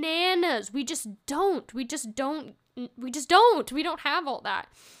bananas. We just don't. We don't have all that.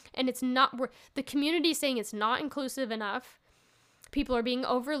 And it's not, the community is saying it's not inclusive enough. People are being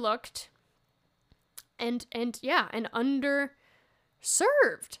overlooked and underserved.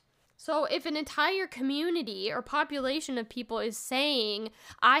 So if an entire community or population of people is saying,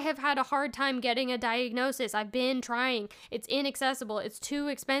 I have had a hard time getting a diagnosis, I've been trying, it's inaccessible, it's too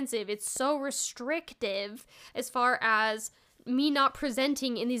expensive, it's so restrictive as far as me not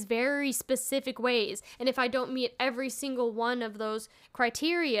presenting in these very specific ways, and if I don't meet every single one of those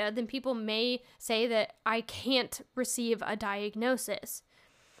criteria, then people may say that I can't receive a diagnosis.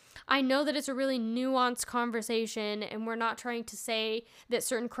 I know that it's a really nuanced conversation, and we're not trying to say that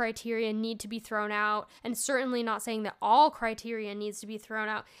certain criteria need to be thrown out, and certainly not saying that all criteria needs to be thrown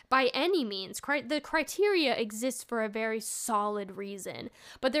out by any means. The criteria exists for a very solid reason,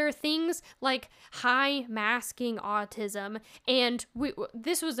 but there are things like high masking autism, and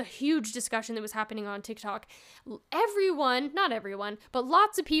this was a huge discussion that was happening on TikTok. Not everyone, but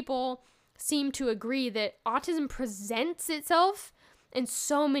lots of people seem to agree that autism presents itself in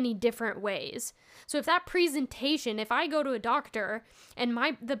so many different ways. So if that presentation, if I go to a doctor and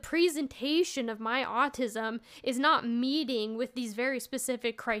the presentation of my autism is not meeting with these very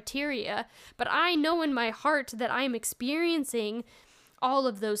specific criteria, but I know in my heart that I'm experiencing all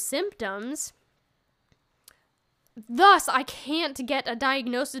of those symptoms, thus I can't get a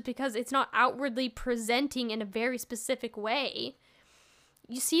diagnosis because it's not outwardly presenting in a very specific way.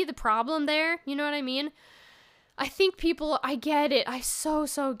 You see the problem there? You know what I mean? I think people, I get it. I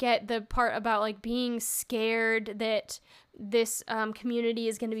so get the part about like being scared that this community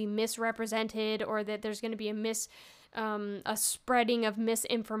is going to be misrepresented, or that there's going to be a spreading of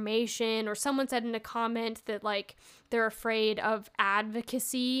misinformation, or someone said in a comment that like they're afraid of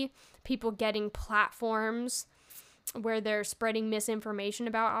advocacy, people getting platforms where they're spreading misinformation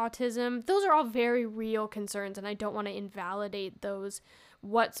about autism. Those are all very real concerns, and I don't want to invalidate those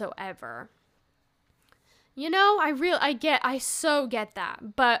whatsoever. You know, I so get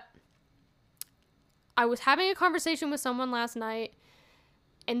that, but I was having a conversation with someone last night,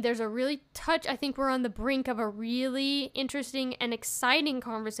 and there's a really I think we're on the brink of a really interesting and exciting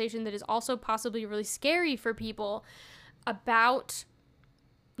conversation that is also possibly really scary for people about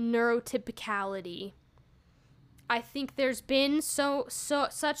neurotypicality. I think there's been such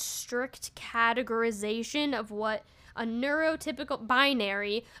strict categorization of what a neurotypical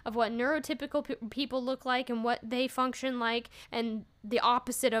binary of what neurotypical people look like and what they function like, and the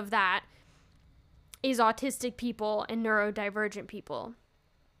opposite of that is autistic people and neurodivergent people.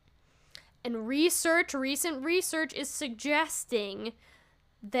 And recent research is suggesting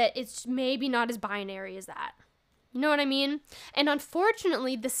that it's maybe not as binary as that. You know what I mean? And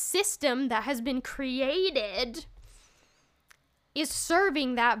unfortunately, the system that has been created is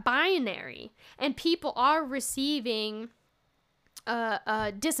serving that binary, and people are receiving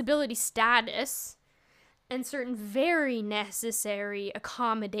disability status and certain very necessary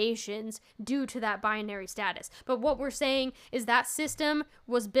accommodations due to that binary status. But what we're saying is that system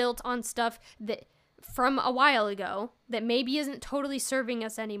was built on stuff that from a while ago that maybe isn't totally serving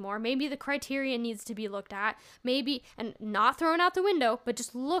us anymore. Maybe the criteria needs to be looked at, maybe, and not thrown out the window, but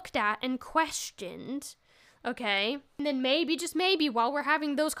just looked at and questioned. Okay, and then maybe, just maybe, while we're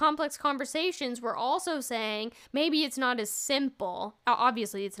having those complex conversations, we're also saying maybe it's not as simple.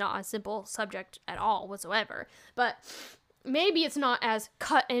 Obviously, it's not a simple subject at all whatsoever, but maybe it's not as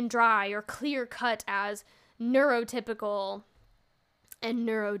cut and dry or clear cut as neurotypical and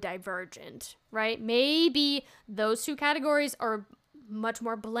neurodivergent, right? Maybe those two categories are much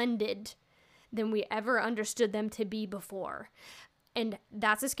more blended than we ever understood them to be before. And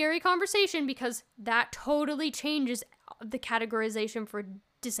that's a scary conversation because that totally changes the categorization for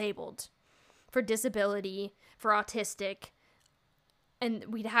disabled, for disability, for autistic. And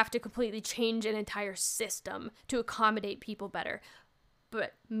we'd have to completely change an entire system to accommodate people better.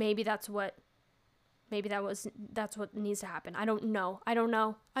 But maybe that's what needs to happen. I don't know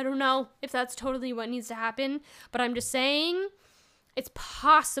if that's totally what needs to happen. But I'm just saying it's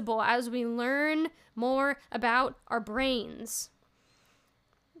possible as we learn more about our brains,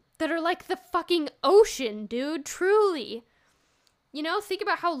 that are like the fucking ocean, dude, truly. You know, think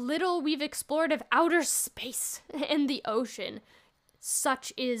about how little we've explored of outer space and the ocean.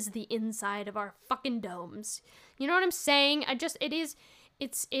 Such is the inside of our fucking domes. You know what I'm saying? I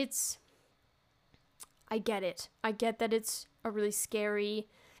get it. I get that it's a really scary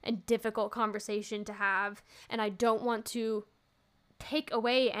and difficult conversation to have, and I don't want to take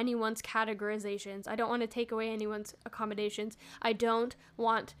away anyone's categorizations. I don't want to take away anyone's accommodations. I don't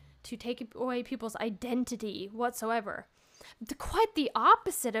want to take away people's identity whatsoever. Quite the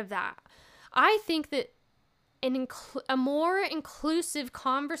opposite of that. I think that a more inclusive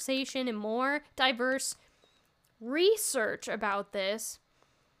conversation and more diverse research about this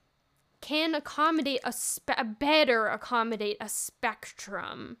can better accommodate a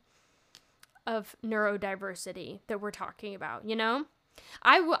spectrum of neurodiversity that we're talking about, you know?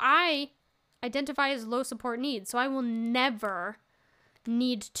 I identify as low support needs, so I will never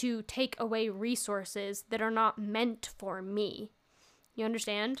need to take away resources that are not meant for me. You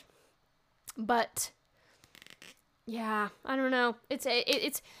understand? But yeah, I don't know.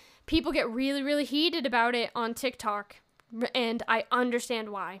 It's people get really, really heated about it on TikTok, and I understand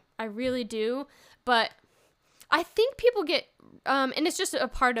why. I really do. But I think people get and it's just a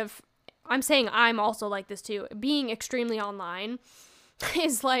part of, I'm saying I'm also like this too. Being extremely online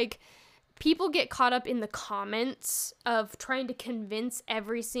is like, people get caught up in the comments of trying to convince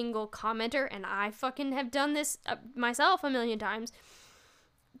every single commenter, and I fucking have done this myself a million times,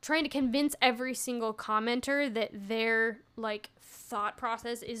 trying to convince every single commenter that their like thought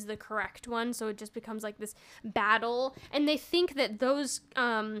process is the correct one, so it just becomes like this battle, and they think that those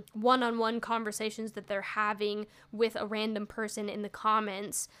one-on-one conversations that they're having with a random person in the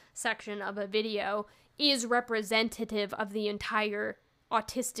comments section of a video is representative of the entire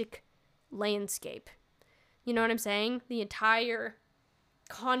autistic landscape. You know what I'm saying? The entire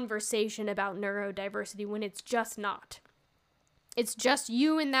conversation about neurodiversity, when it's just not. It's just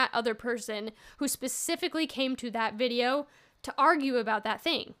you and that other person who specifically came to that video to argue about that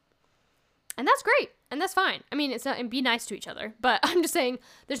thing. And that's great. And that's fine. I mean, and be nice to each other. But I'm just saying,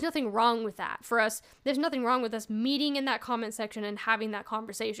 there's nothing wrong with that. For us, there's nothing wrong with us meeting in that comment section and having that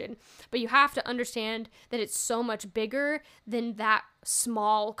conversation. But you have to understand that it's so much bigger than that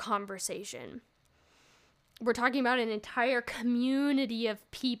small conversation. We're talking about an entire community of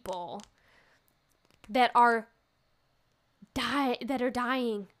people that are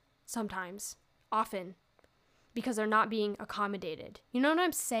dying sometimes, often, because they're not being accommodated. You know what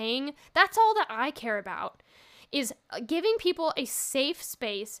I'm saying? That's all that I care about, is giving people a safe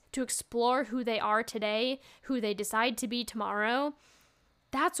space to explore who they are today, who they decide to be tomorrow.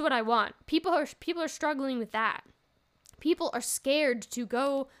 That's what I want. People are struggling with that. People are scared to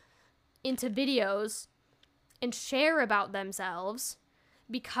go into videos and share about themselves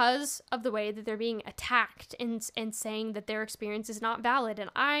because of the way that they're being attacked and saying that their experience is not valid. And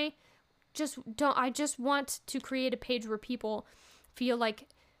I just want to create a page where people feel like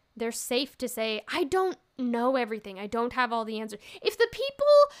they're safe to say, I don't know everything. I don't have all the answers. If the people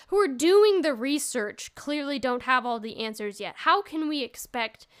who are doing the research clearly don't have all the answers yet, how can we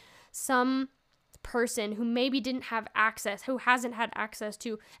expect some person who maybe didn't have access, who hasn't had access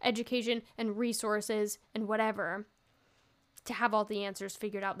to education and resources and whatever, to have all the answers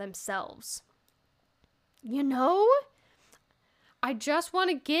figured out themselves? You know? I just want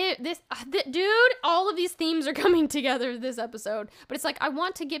to give this, dude, all of these themes are coming together this episode, but it's like, I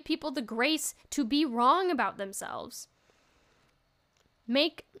want to give people the grace to be wrong about themselves.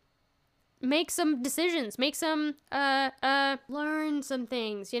 Make some decisions, learn some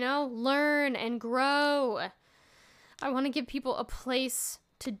things, learn and grow. I want to give people a place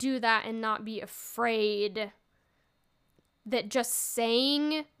to do that and not be afraid that just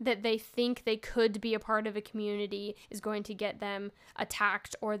saying that they think they could be a part of a community is going to get them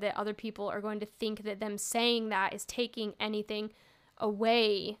attacked, or that other people are going to think that them saying that is taking anything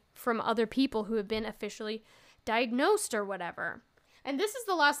away from other people who have been officially diagnosed or whatever. And this is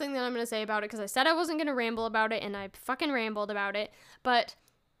the last thing that I'm going to say about it, because I said I wasn't going to ramble about it, and I fucking rambled about it. But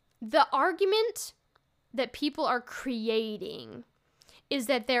the argument that people are creating is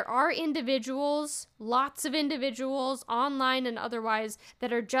that there are individuals, lots of individuals, online and otherwise,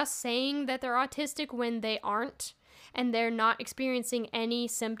 that are just saying that they're autistic when they aren't, and they're not experiencing any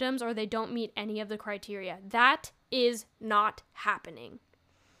symptoms, or they don't meet any of the criteria. That is not happening.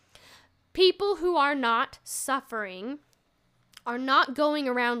 People who are not suffering are not going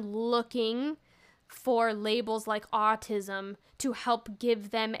around looking for labels like autism to help give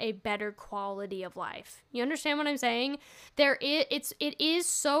them a better quality of life. You understand what I'm saying? It is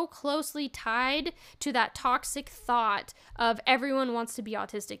so closely tied to that toxic thought of everyone wants to be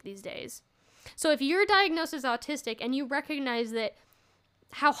autistic these days. So if you're diagnosed as autistic and you recognize that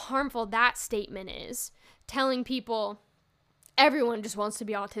how harmful that statement is, telling people everyone just wants to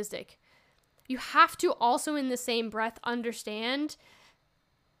be autistic, you have to also in the same breath understand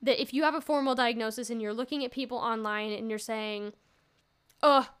that if you have a formal diagnosis and you're looking at people online and you're saying,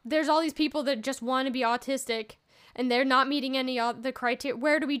 there's all these people that just want to be autistic and they're not meeting any of the criteria,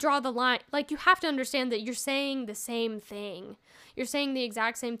 where do we draw the line? Like, you have to understand that you're saying the same thing. You're saying the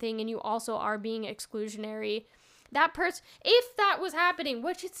exact same thing, and you also are being exclusionary. That person, if that was happening,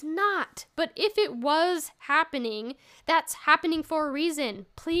 which it's not, but if it was happening, that's happening for a reason.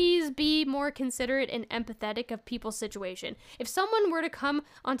 Please be more considerate and empathetic of people's situation. If someone were to come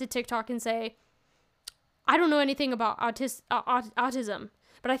onto TikTok and say, I don't know anything about autism,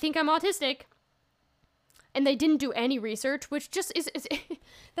 but I think I'm autistic, and they didn't do any research, which just is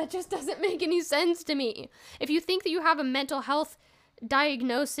that just doesn't make any sense to me. If you think that you have a mental health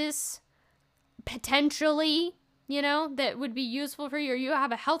diagnosis, potentially, that would be useful for you, or you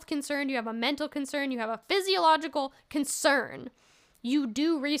have a health concern, you have a mental concern, you have a physiological concern, you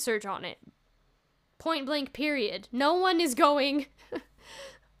do research on it. Point blank, period. No one is like,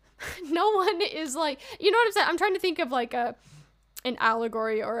 you know what I'm saying? I'm trying to think of like an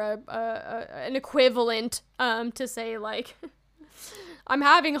allegory or an equivalent to say, like, I'm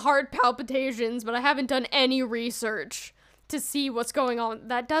having heart palpitations, but I haven't done any research to see what's going on.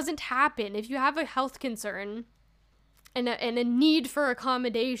 That doesn't happen. If you have a health concern, and a need for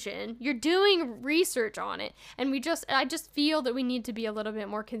accommodation. You're doing research on it. And I just feel that we need to be a little bit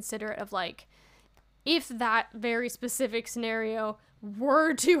more considerate of, like, if that very specific scenario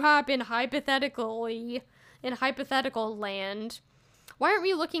were to happen hypothetically in hypothetical land, why aren't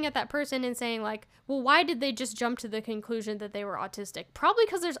we looking at that person and saying, like, well, why did they just jump to the conclusion that they were autistic? Probably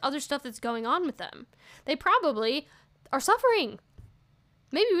because there's other stuff that's going on with them. They probably are suffering.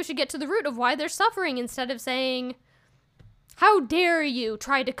 Maybe we should get to the root of why they're suffering instead of saying, how dare you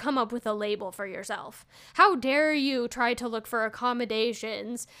try to come up with a label for yourself? How dare you try to look for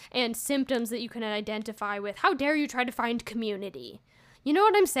accommodations and symptoms that you can identify with? How dare you try to find community? You know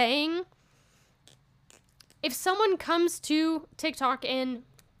what I'm saying? If someone comes to TikTok and,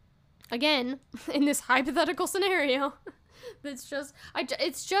 again, in this hypothetical scenario, it's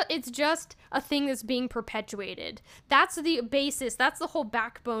just a thing that's being perpetuated. That's the basis. That's the whole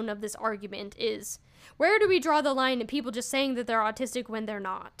backbone of this argument is, where do we draw the line at people just saying that they're autistic when they're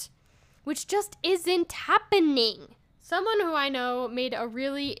not? Which just isn't happening. Someone who I know made a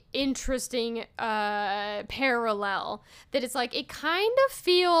really interesting parallel that it's like, it kind of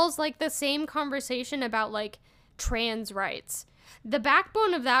feels like the same conversation about, like, trans rights. The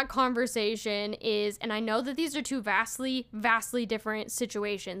backbone of that conversation is, and I know that these are two vastly, vastly different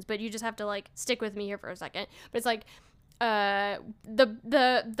situations, but you just have to, like, stick with me here for a second. But it's like,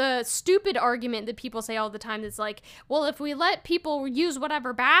 the stupid argument that people say all the time that's like, well, if we let people use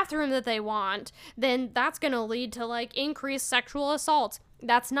whatever bathroom that they want, then that's gonna lead to, like, increased sexual assaults.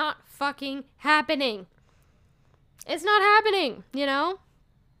 That's not fucking happening. It's not happening, you know?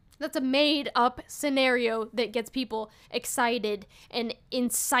 That's a made-up scenario that gets people excited and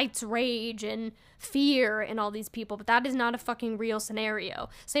incites rage and fear in all these people, but that is not a fucking real scenario.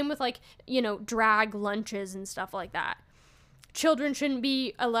 Same with, like, you know, drag lunches and stuff like that. Children shouldn't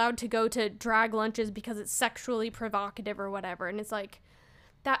be allowed to go to drag lunches because it's sexually provocative or whatever. And it's like,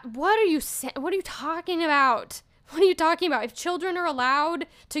 what are you talking about? What are you talking about? If children are allowed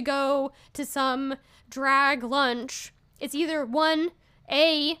to go to some drag lunch, it's either one,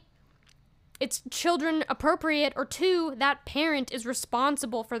 it's children appropriate, or two, that parent is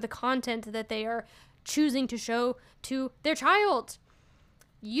responsible for the content that they are choosing to show to their child.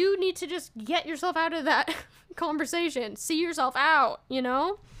 You need to just get yourself out of that conversation. See yourself out, you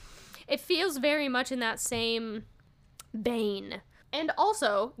know? It feels very much in that same vein. And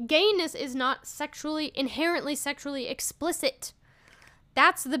also, gayness is not inherently sexually explicit.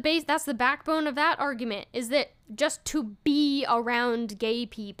 That's the backbone of that argument, is that just to be around gay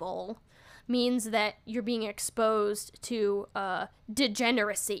people means that you're being exposed to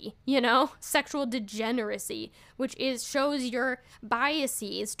degeneracy, you know? Sexual degeneracy, which shows your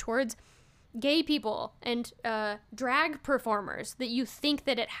biases towards gay people and drag performers, that you think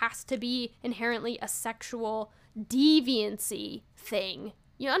that it has to be inherently a sexual deviancy thing.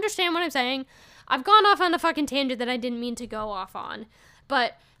 You understand what I'm saying? I've gone off on a fucking tangent that I didn't mean to go off on,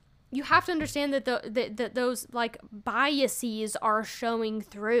 but you have to understand that those, like, biases are showing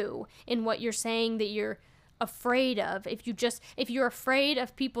through in what you're saying that you're afraid of. If you're afraid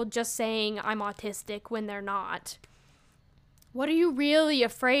of people just saying I'm autistic when they're not, what are you really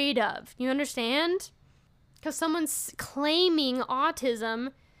afraid of? You understand? Because someone's claiming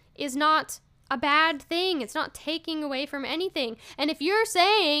autism is not a bad thing. It's not taking away from anything. And if you're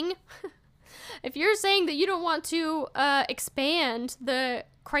saying that you don't want to expand the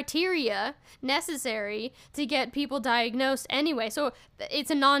criteria necessary to get people diagnosed anyway, so it's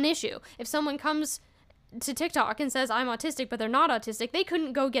a non-issue. If someone comes to TikTok and says I'm autistic but they're not autistic, they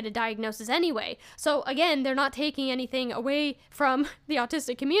couldn't go get a diagnosis anyway. So again, they're not taking anything away from the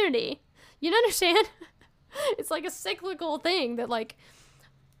autistic community. You understand? It's like a cyclical thing that, like,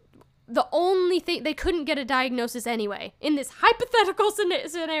 the only thing, they couldn't get a diagnosis anyway in this hypothetical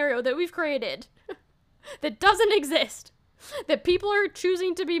scenario that we've created that doesn't exist, that people are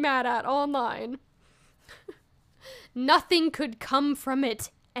choosing to be mad at online. Nothing could come from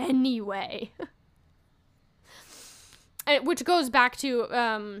it anyway. Which goes back to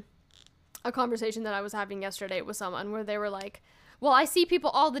a conversation that I was having yesterday with someone where they were like, well, I see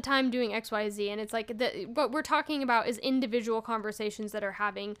people all the time doing XYZ, and it's like, what we're talking about is individual conversations that are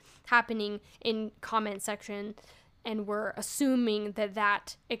happening in comment section, and we're assuming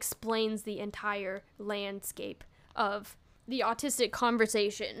that explains the entire landscape of the autistic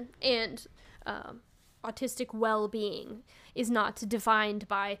conversation, and autistic well-being is not defined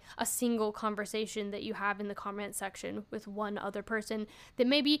by a single conversation that you have in the comment section with one other person that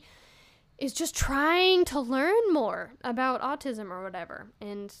maybe is just trying to learn more about autism or whatever.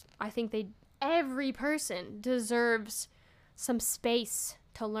 And I think every person deserves some space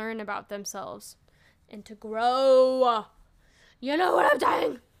to learn about themselves and to grow. You know what I'm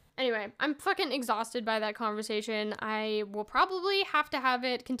saying? Anyway, I'm fucking exhausted by that conversation. I will probably have to have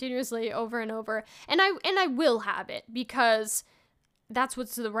it continuously over and over. And I will have it because that's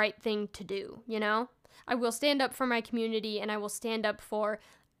what's the right thing to do, you know? I will stand up for my community, and I will stand up for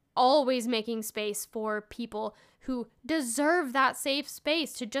always making space for people who deserve that safe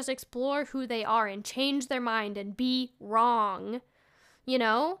space to just explore who they are and change their mind and be wrong. You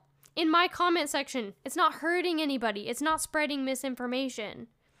know? In my comment section, it's not hurting anybody. It's not spreading misinformation.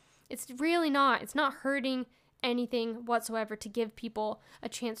 It's really not. It's not hurting anything whatsoever to give people a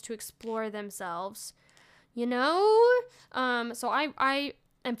chance to explore themselves. You know? So I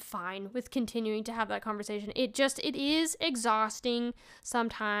am fine with continuing to have that conversation. It is exhausting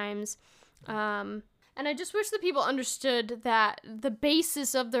sometimes. And I just wish that people understood that the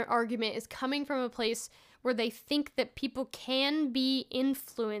basis of their argument is coming from a place where they think that people can be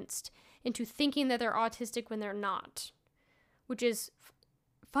influenced into thinking that they're autistic when they're not, which is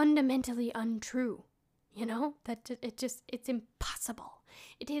fundamentally untrue. You know, that it's impossible.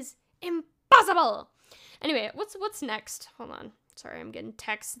 It is impossible. Anyway, what's next? Hold on. Sorry, I'm getting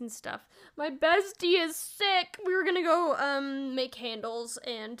texts and stuff. My bestie is sick. We were gonna go make candles,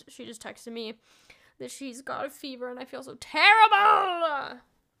 and she just texted me that she's got a fever, and I feel so terrible.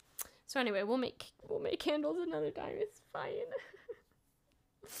 So anyway, we'll make candles another time. It's fine.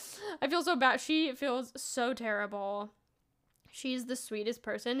 I feel so bad. She feels so terrible. She's the sweetest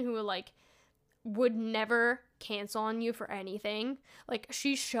person who would never cancel on you for anything. Like,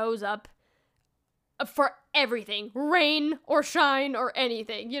 she shows up for everything, rain or shine or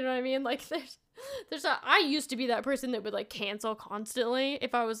anything. You know what I mean? Like, I used to be that person that would cancel constantly.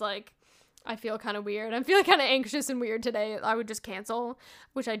 If I was I feel kind of weird, I'm feeling kind of anxious and weird today, I would just cancel,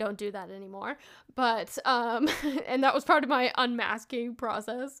 which I don't do that anymore. But and that was part of my unmasking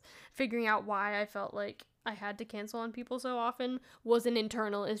process. Figuring out why I felt like I had to cancel on people so often was an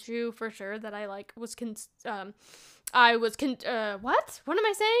internal issue for sure, that I was what am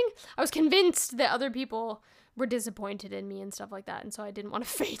I saying? I was convinced that other people were disappointed in me and stuff like that, and so I didn't want to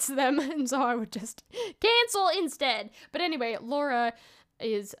face them, and so I would just cancel instead. But anyway, Laura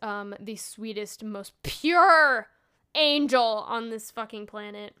is the sweetest, most pure angel on this fucking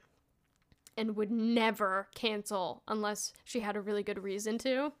planet, and would never cancel unless she had a really good reason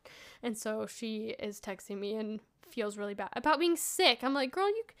to. And so she is texting me and feels really bad about being sick. I'm like, girl,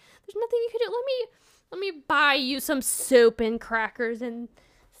 there's nothing you could do. Let me buy you some soup and crackers and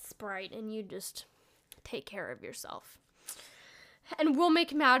Sprite, and you just take care of yourself. And we'll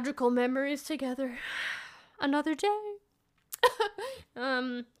make magical memories together another day.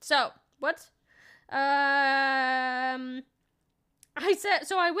 So what? I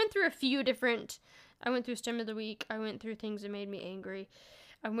went through a few different, I went through STEM of the week, I went through things that made me angry.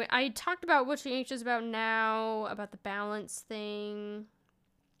 I talked about what she's anxious about now, about the balance thing.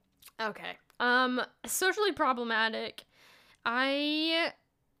 Okay. Socially problematic. I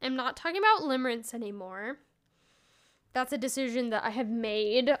am not talking about limerence anymore. That's a decision that I have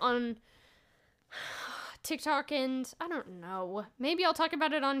made on TikTok, and I don't know. Maybe I'll talk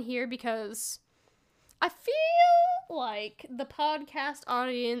about it on here because I feel like the podcast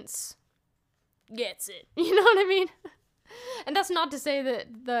audience gets it. You know what I mean? And that's not to say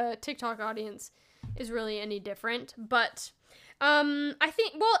that the TikTok audience is really any different, but I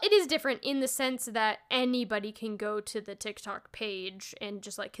think, well, it is different in the sense that anybody can go to the TikTok page and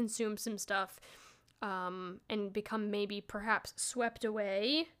just consume some stuff and become maybe perhaps swept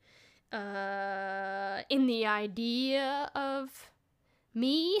away in the idea of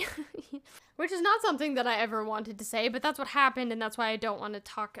me, which is not something that I ever wanted to say, but that's what happened, and that's why I don't want to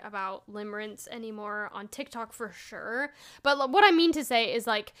talk about limerence anymore on TikTok for sure. But what I mean to say is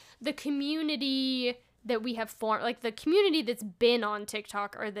the community that we have formed, the community that's been on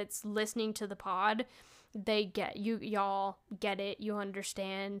TikTok or that's listening to the pod, they get y'all get it, you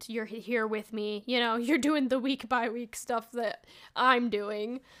understand, you're here with me, you're doing the week by week stuff that I'm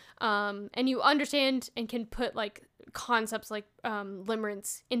doing, and you understand and can put concepts like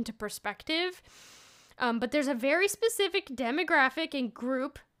limerence into perspective, but there's a very specific demographic and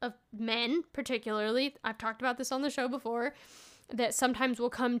group of men, particularly, I've talked about this on the show before, that sometimes will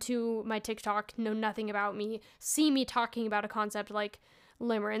come to my TikTok, know nothing about me, see me talking about a concept like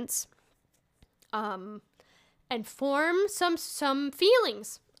limerence, and form some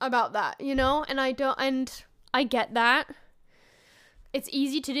feelings about that, and I get that. It's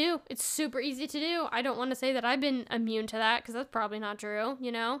easy to do. It's super easy to do. I don't want to say that I've been immune to that, because that's probably not true,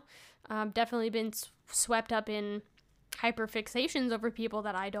 Definitely been swept up in hyperfixations over people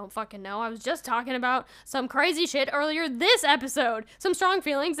that I don't fucking know. I was just talking about some crazy shit earlier this episode. Some strong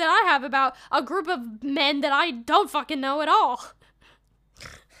feelings that I have about a group of men that I don't fucking know at all.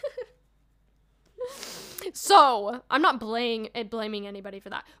 So, I'm not blaming anybody for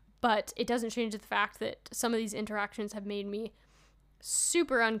that, but it doesn't change the fact that some of these interactions have made me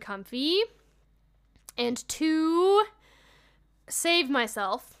super uncomfy, and to save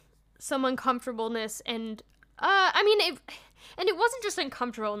myself some uncomfortableness and it wasn't just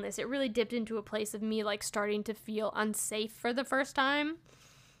uncomfortableness, it really dipped into a place of me like starting to feel unsafe for the first time.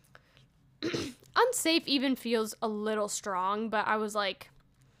 Unsafe even feels a little strong, but I was like,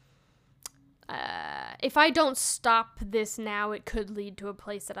 if I don't stop this now, it could lead to a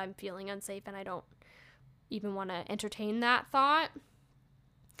place that I'm feeling unsafe, and I don't even want to entertain that thought.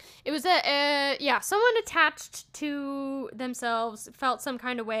 It was someone attached to themselves felt some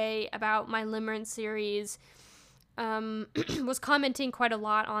kind of way about my Limerence series, was commenting quite a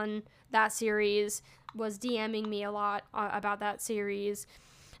lot on that series, was DMing me a lot about that series,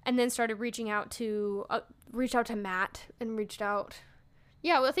 and then started reached out to Matt, and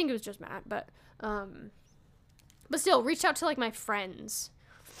I think it was just Matt, but still reached out to like my friends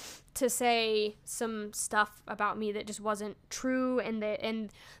to say some stuff about me that just wasn't true, and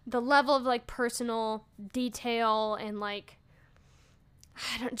the level of like personal detail and like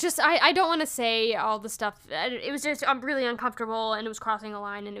I don't want to say all the stuff. It was just, I'm really uncomfortable, and it was crossing a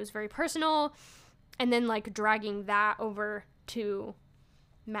line, and it was very personal, and then like dragging that over to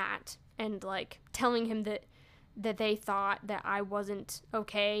Matt and like telling him that they thought that I wasn't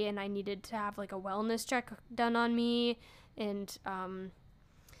okay and I needed to have like a wellness check done on me, and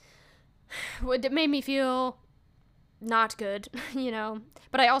it made me feel not good,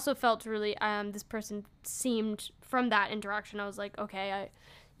 but I also felt really, this person seemed, from that interaction, I was like, okay,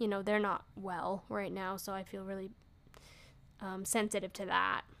 they're not well right now, so I feel really, sensitive to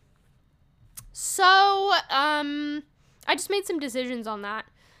that. So, I just made some decisions on that,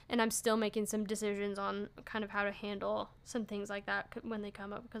 and I'm still making some decisions on kind of how to handle some things like that when they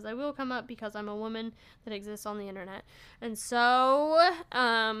come up, because they will come up because I'm a woman that exists on the internet, and so,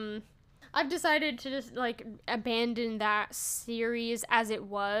 I've decided to just, like, abandon that series as it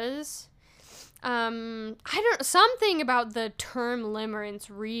was. Something about the term limerence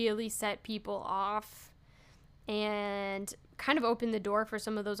really set people off and kind of opened the door for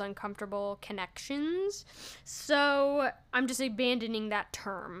some of those uncomfortable connections. So I'm just abandoning that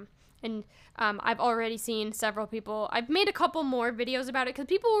term. And I've already seen several people. I've made a couple more videos about it because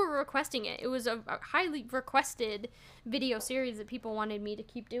people were requesting it. It was a highly requested video series that people wanted me to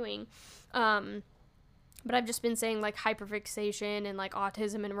keep doing. But I've just been saying like hyperfixation and like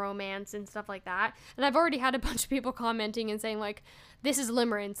autism and romance and stuff like that. And I've already had a bunch of people commenting and saying like, this is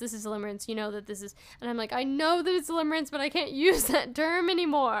limerence, you know that this is, and I'm like, I know that it's limerence, but I can't use that term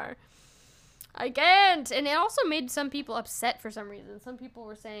anymore. I can't. And it also made some people upset for some reason. Some people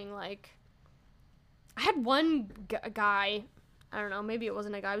were saying like, I had one guy, I don't know, maybe it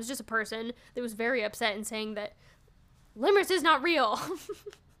wasn't a guy, it was just a person that was very upset and saying that limerence is not real.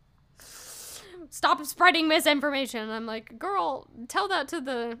 Stop spreading misinformation. And I'm like, girl, tell that to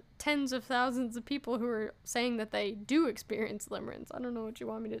the tens of thousands of people who are saying that they do experience limerence. I don't know what you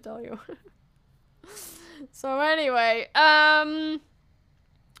want me to tell you. So anyway, I'm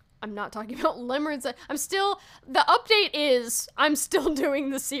not talking about limerence. The update is I'm still doing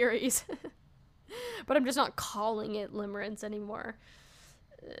the series. But I'm just not calling it limerence anymore.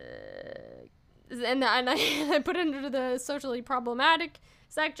 And I put it into the socially problematic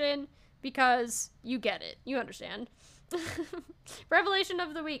section because you get it. You understand. Revelation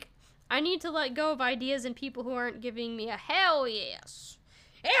of the week. I need to let go of ideas and people who aren't giving me a hell yes.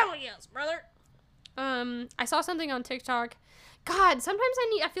 Hell yes, brother. I saw something on TikTok. God, sometimes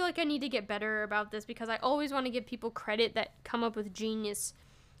I feel like I need to get better about this because I always want to give people credit that come up with genius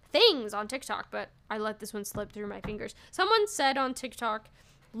things on TikTok, but I let this one slip through my fingers. Someone said on TikTok,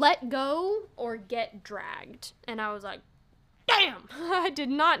 let go or get dragged. And I was like, damn, I did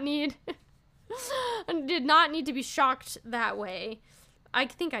not need to be shocked that way. I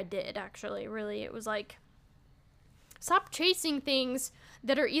think I did, actually, really. It was like, stop chasing things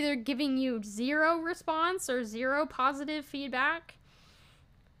that are either giving you zero response or zero positive feedback,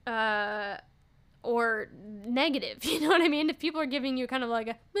 or negative, you know what I mean? If people are giving you kind of like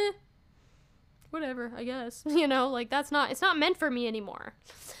a, meh, whatever, I guess, like it's not meant for me anymore.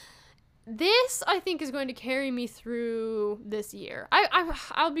 This, I think, is going to carry me through this year.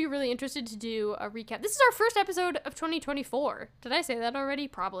 I'll be really interested to do a recap. This is our first episode of 2024. Did I say that already?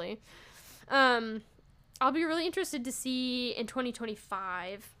 Probably. I'll be really interested to see in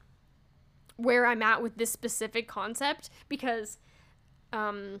 2025 where I'm at with this specific concept, because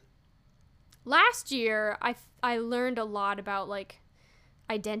last year I learned a lot about like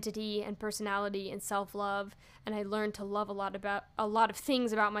identity and personality and self-love, and I learned to love a lot of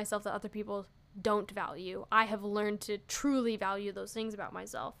things about myself that other people don't value. I have learned to truly value those things about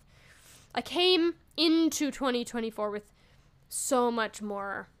myself. I came into 2024 with so much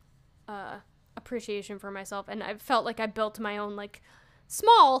more appreciation for myself, and I felt like I built my own, like,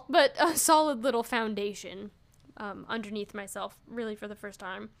 small but a solid little foundation underneath myself, really, for the first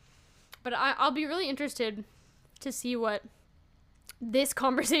time. But I'll be really interested to see what this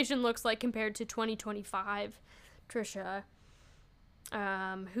conversation looks like compared to 2025 Trisha,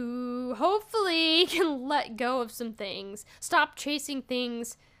 who hopefully can let go of some things, stop chasing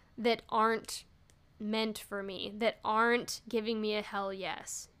things that aren't meant for me, that aren't giving me a hell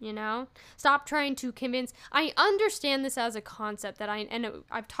yes, you know? Stop trying to convince. I understand this as a concept that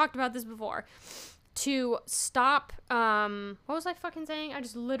I've talked about this before, to stop, what was I fucking saying? I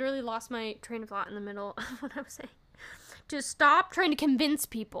just literally lost my train of thought in the middle of what I was saying. To stop trying to convince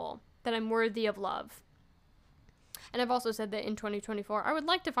people that I'm worthy of love. And I've also said that in 2024, I would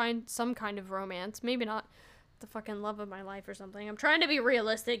like to find some kind of romance. Maybe not the fucking love of my life or something. I'm trying to be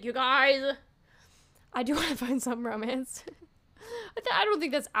realistic, you guys. I do want to find some romance. I don't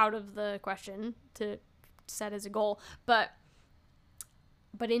think that's out of the question to set as a goal. But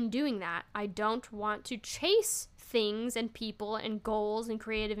in doing that, I don't want to chase things and people and goals and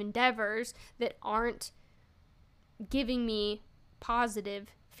creative endeavors that aren't giving me positive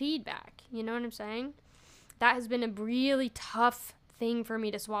feedback. You know what I'm saying? That has been a really tough thing for me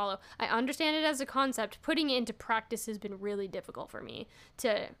to swallow. I understand it as a concept. Putting it into practice has been really difficult for me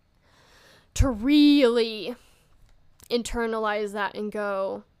to really internalize that and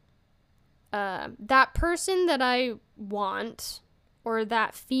go, that person that I want, or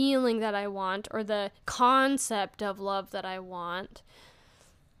that feeling that I want, or the concept of love that I want,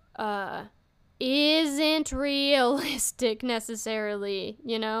 isn't realistic necessarily,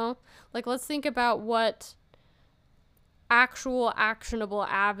 you know? Like, let's think about what actual actionable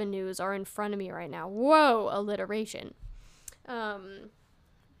avenues are in front of me right now. Whoa, alliteration.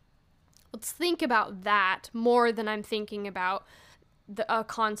 Let's think about that more than I'm thinking about a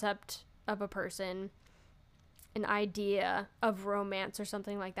concept of a person, an idea of romance or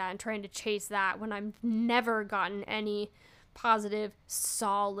something like that, and trying to chase that when I've never gotten any positive,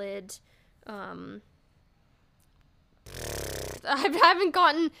 solid, I haven't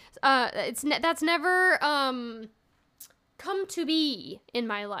gotten, that's never, come to be in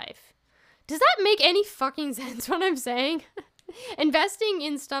my life. Does that make any fucking sense what I'm saying? Investing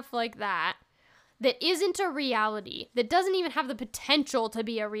in stuff like that isn't a reality, that doesn't even have the potential to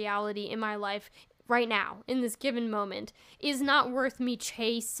be a reality in my life right now, in this given moment, is not worth me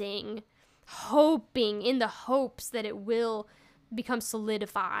chasing, hoping, in the hopes that it will become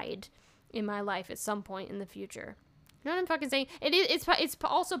solidified in my life at some point in the future. You know what I'm fucking saying? It's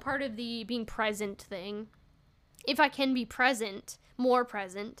also part of the being present thing. If I can be present, more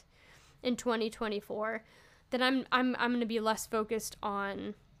present in 2024, then I'm going to be less focused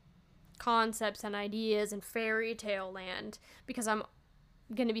on concepts and ideas and fairy tale land, because I'm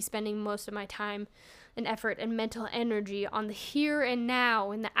going to be spending most of my time and effort and mental energy on the here and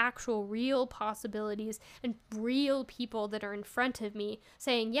now and the actual real possibilities and real people that are in front of me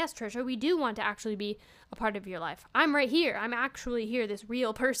saying, yes, Trisha, we do want to actually be a part of your life. I'm right here. I'm actually here, this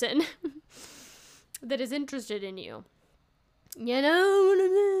real person that is interested in you. You know what I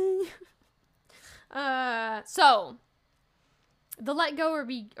mean? So the let go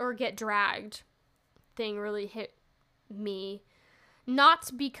or get dragged thing really hit me,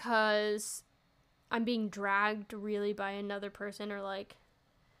 not because I'm being dragged really by another person, or like,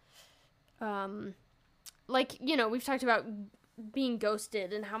 you know, we've talked about being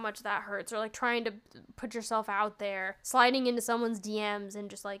ghosted and how much that hurts, or like trying to put yourself out there, sliding into someone's DMs and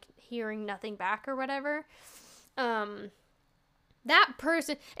just like hearing nothing back or whatever. That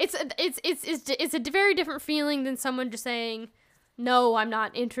person, it's a very different feeling than someone just saying, no, I'm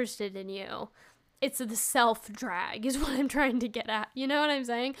not interested in you. It's the self-drag is what I'm trying to get at. You know what I'm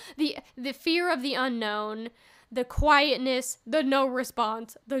saying? The fear of the unknown, the quietness, the no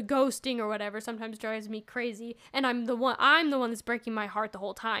response, the ghosting or whatever sometimes drives me crazy. And I'm the one that's breaking my heart the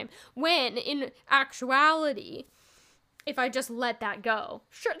whole time. When, in actuality, if I just let that go,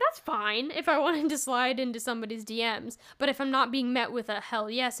 sure, that's fine if I wanted to slide into somebody's DMs. But if I'm not being met with a hell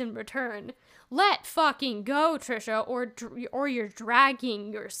yes in return, let fucking go, Trisha, or you're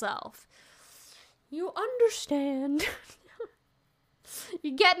dragging yourself. You understand.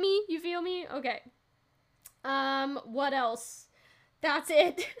 You get me? You feel me? Okay. What else? That's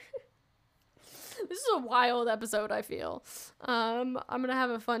it. This is a wild episode, I feel. I'm gonna have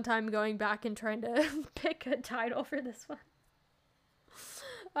a fun time going back and trying to pick a title for this one.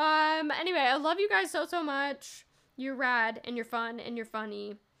 Anyway, I love you guys so much. You're rad, and you're fun, and you're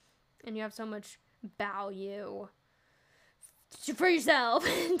funny, and you have so much value for yourself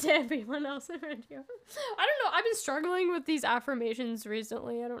and to everyone else around you. I don't know. I've been struggling with these affirmations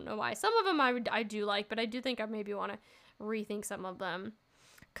recently. I don't know why. Some of them I do like, but I do think I maybe want to rethink some of them.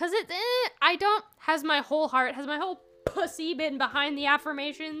 Because has my whole heart, has my whole pussy been behind the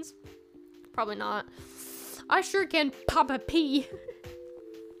affirmations? Probably not. I sure can pop a pee.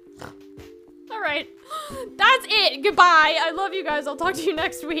 All right. That's it. Goodbye. I love you guys. I'll talk to you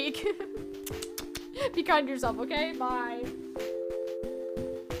next week. Be kind to yourself, okay? Bye.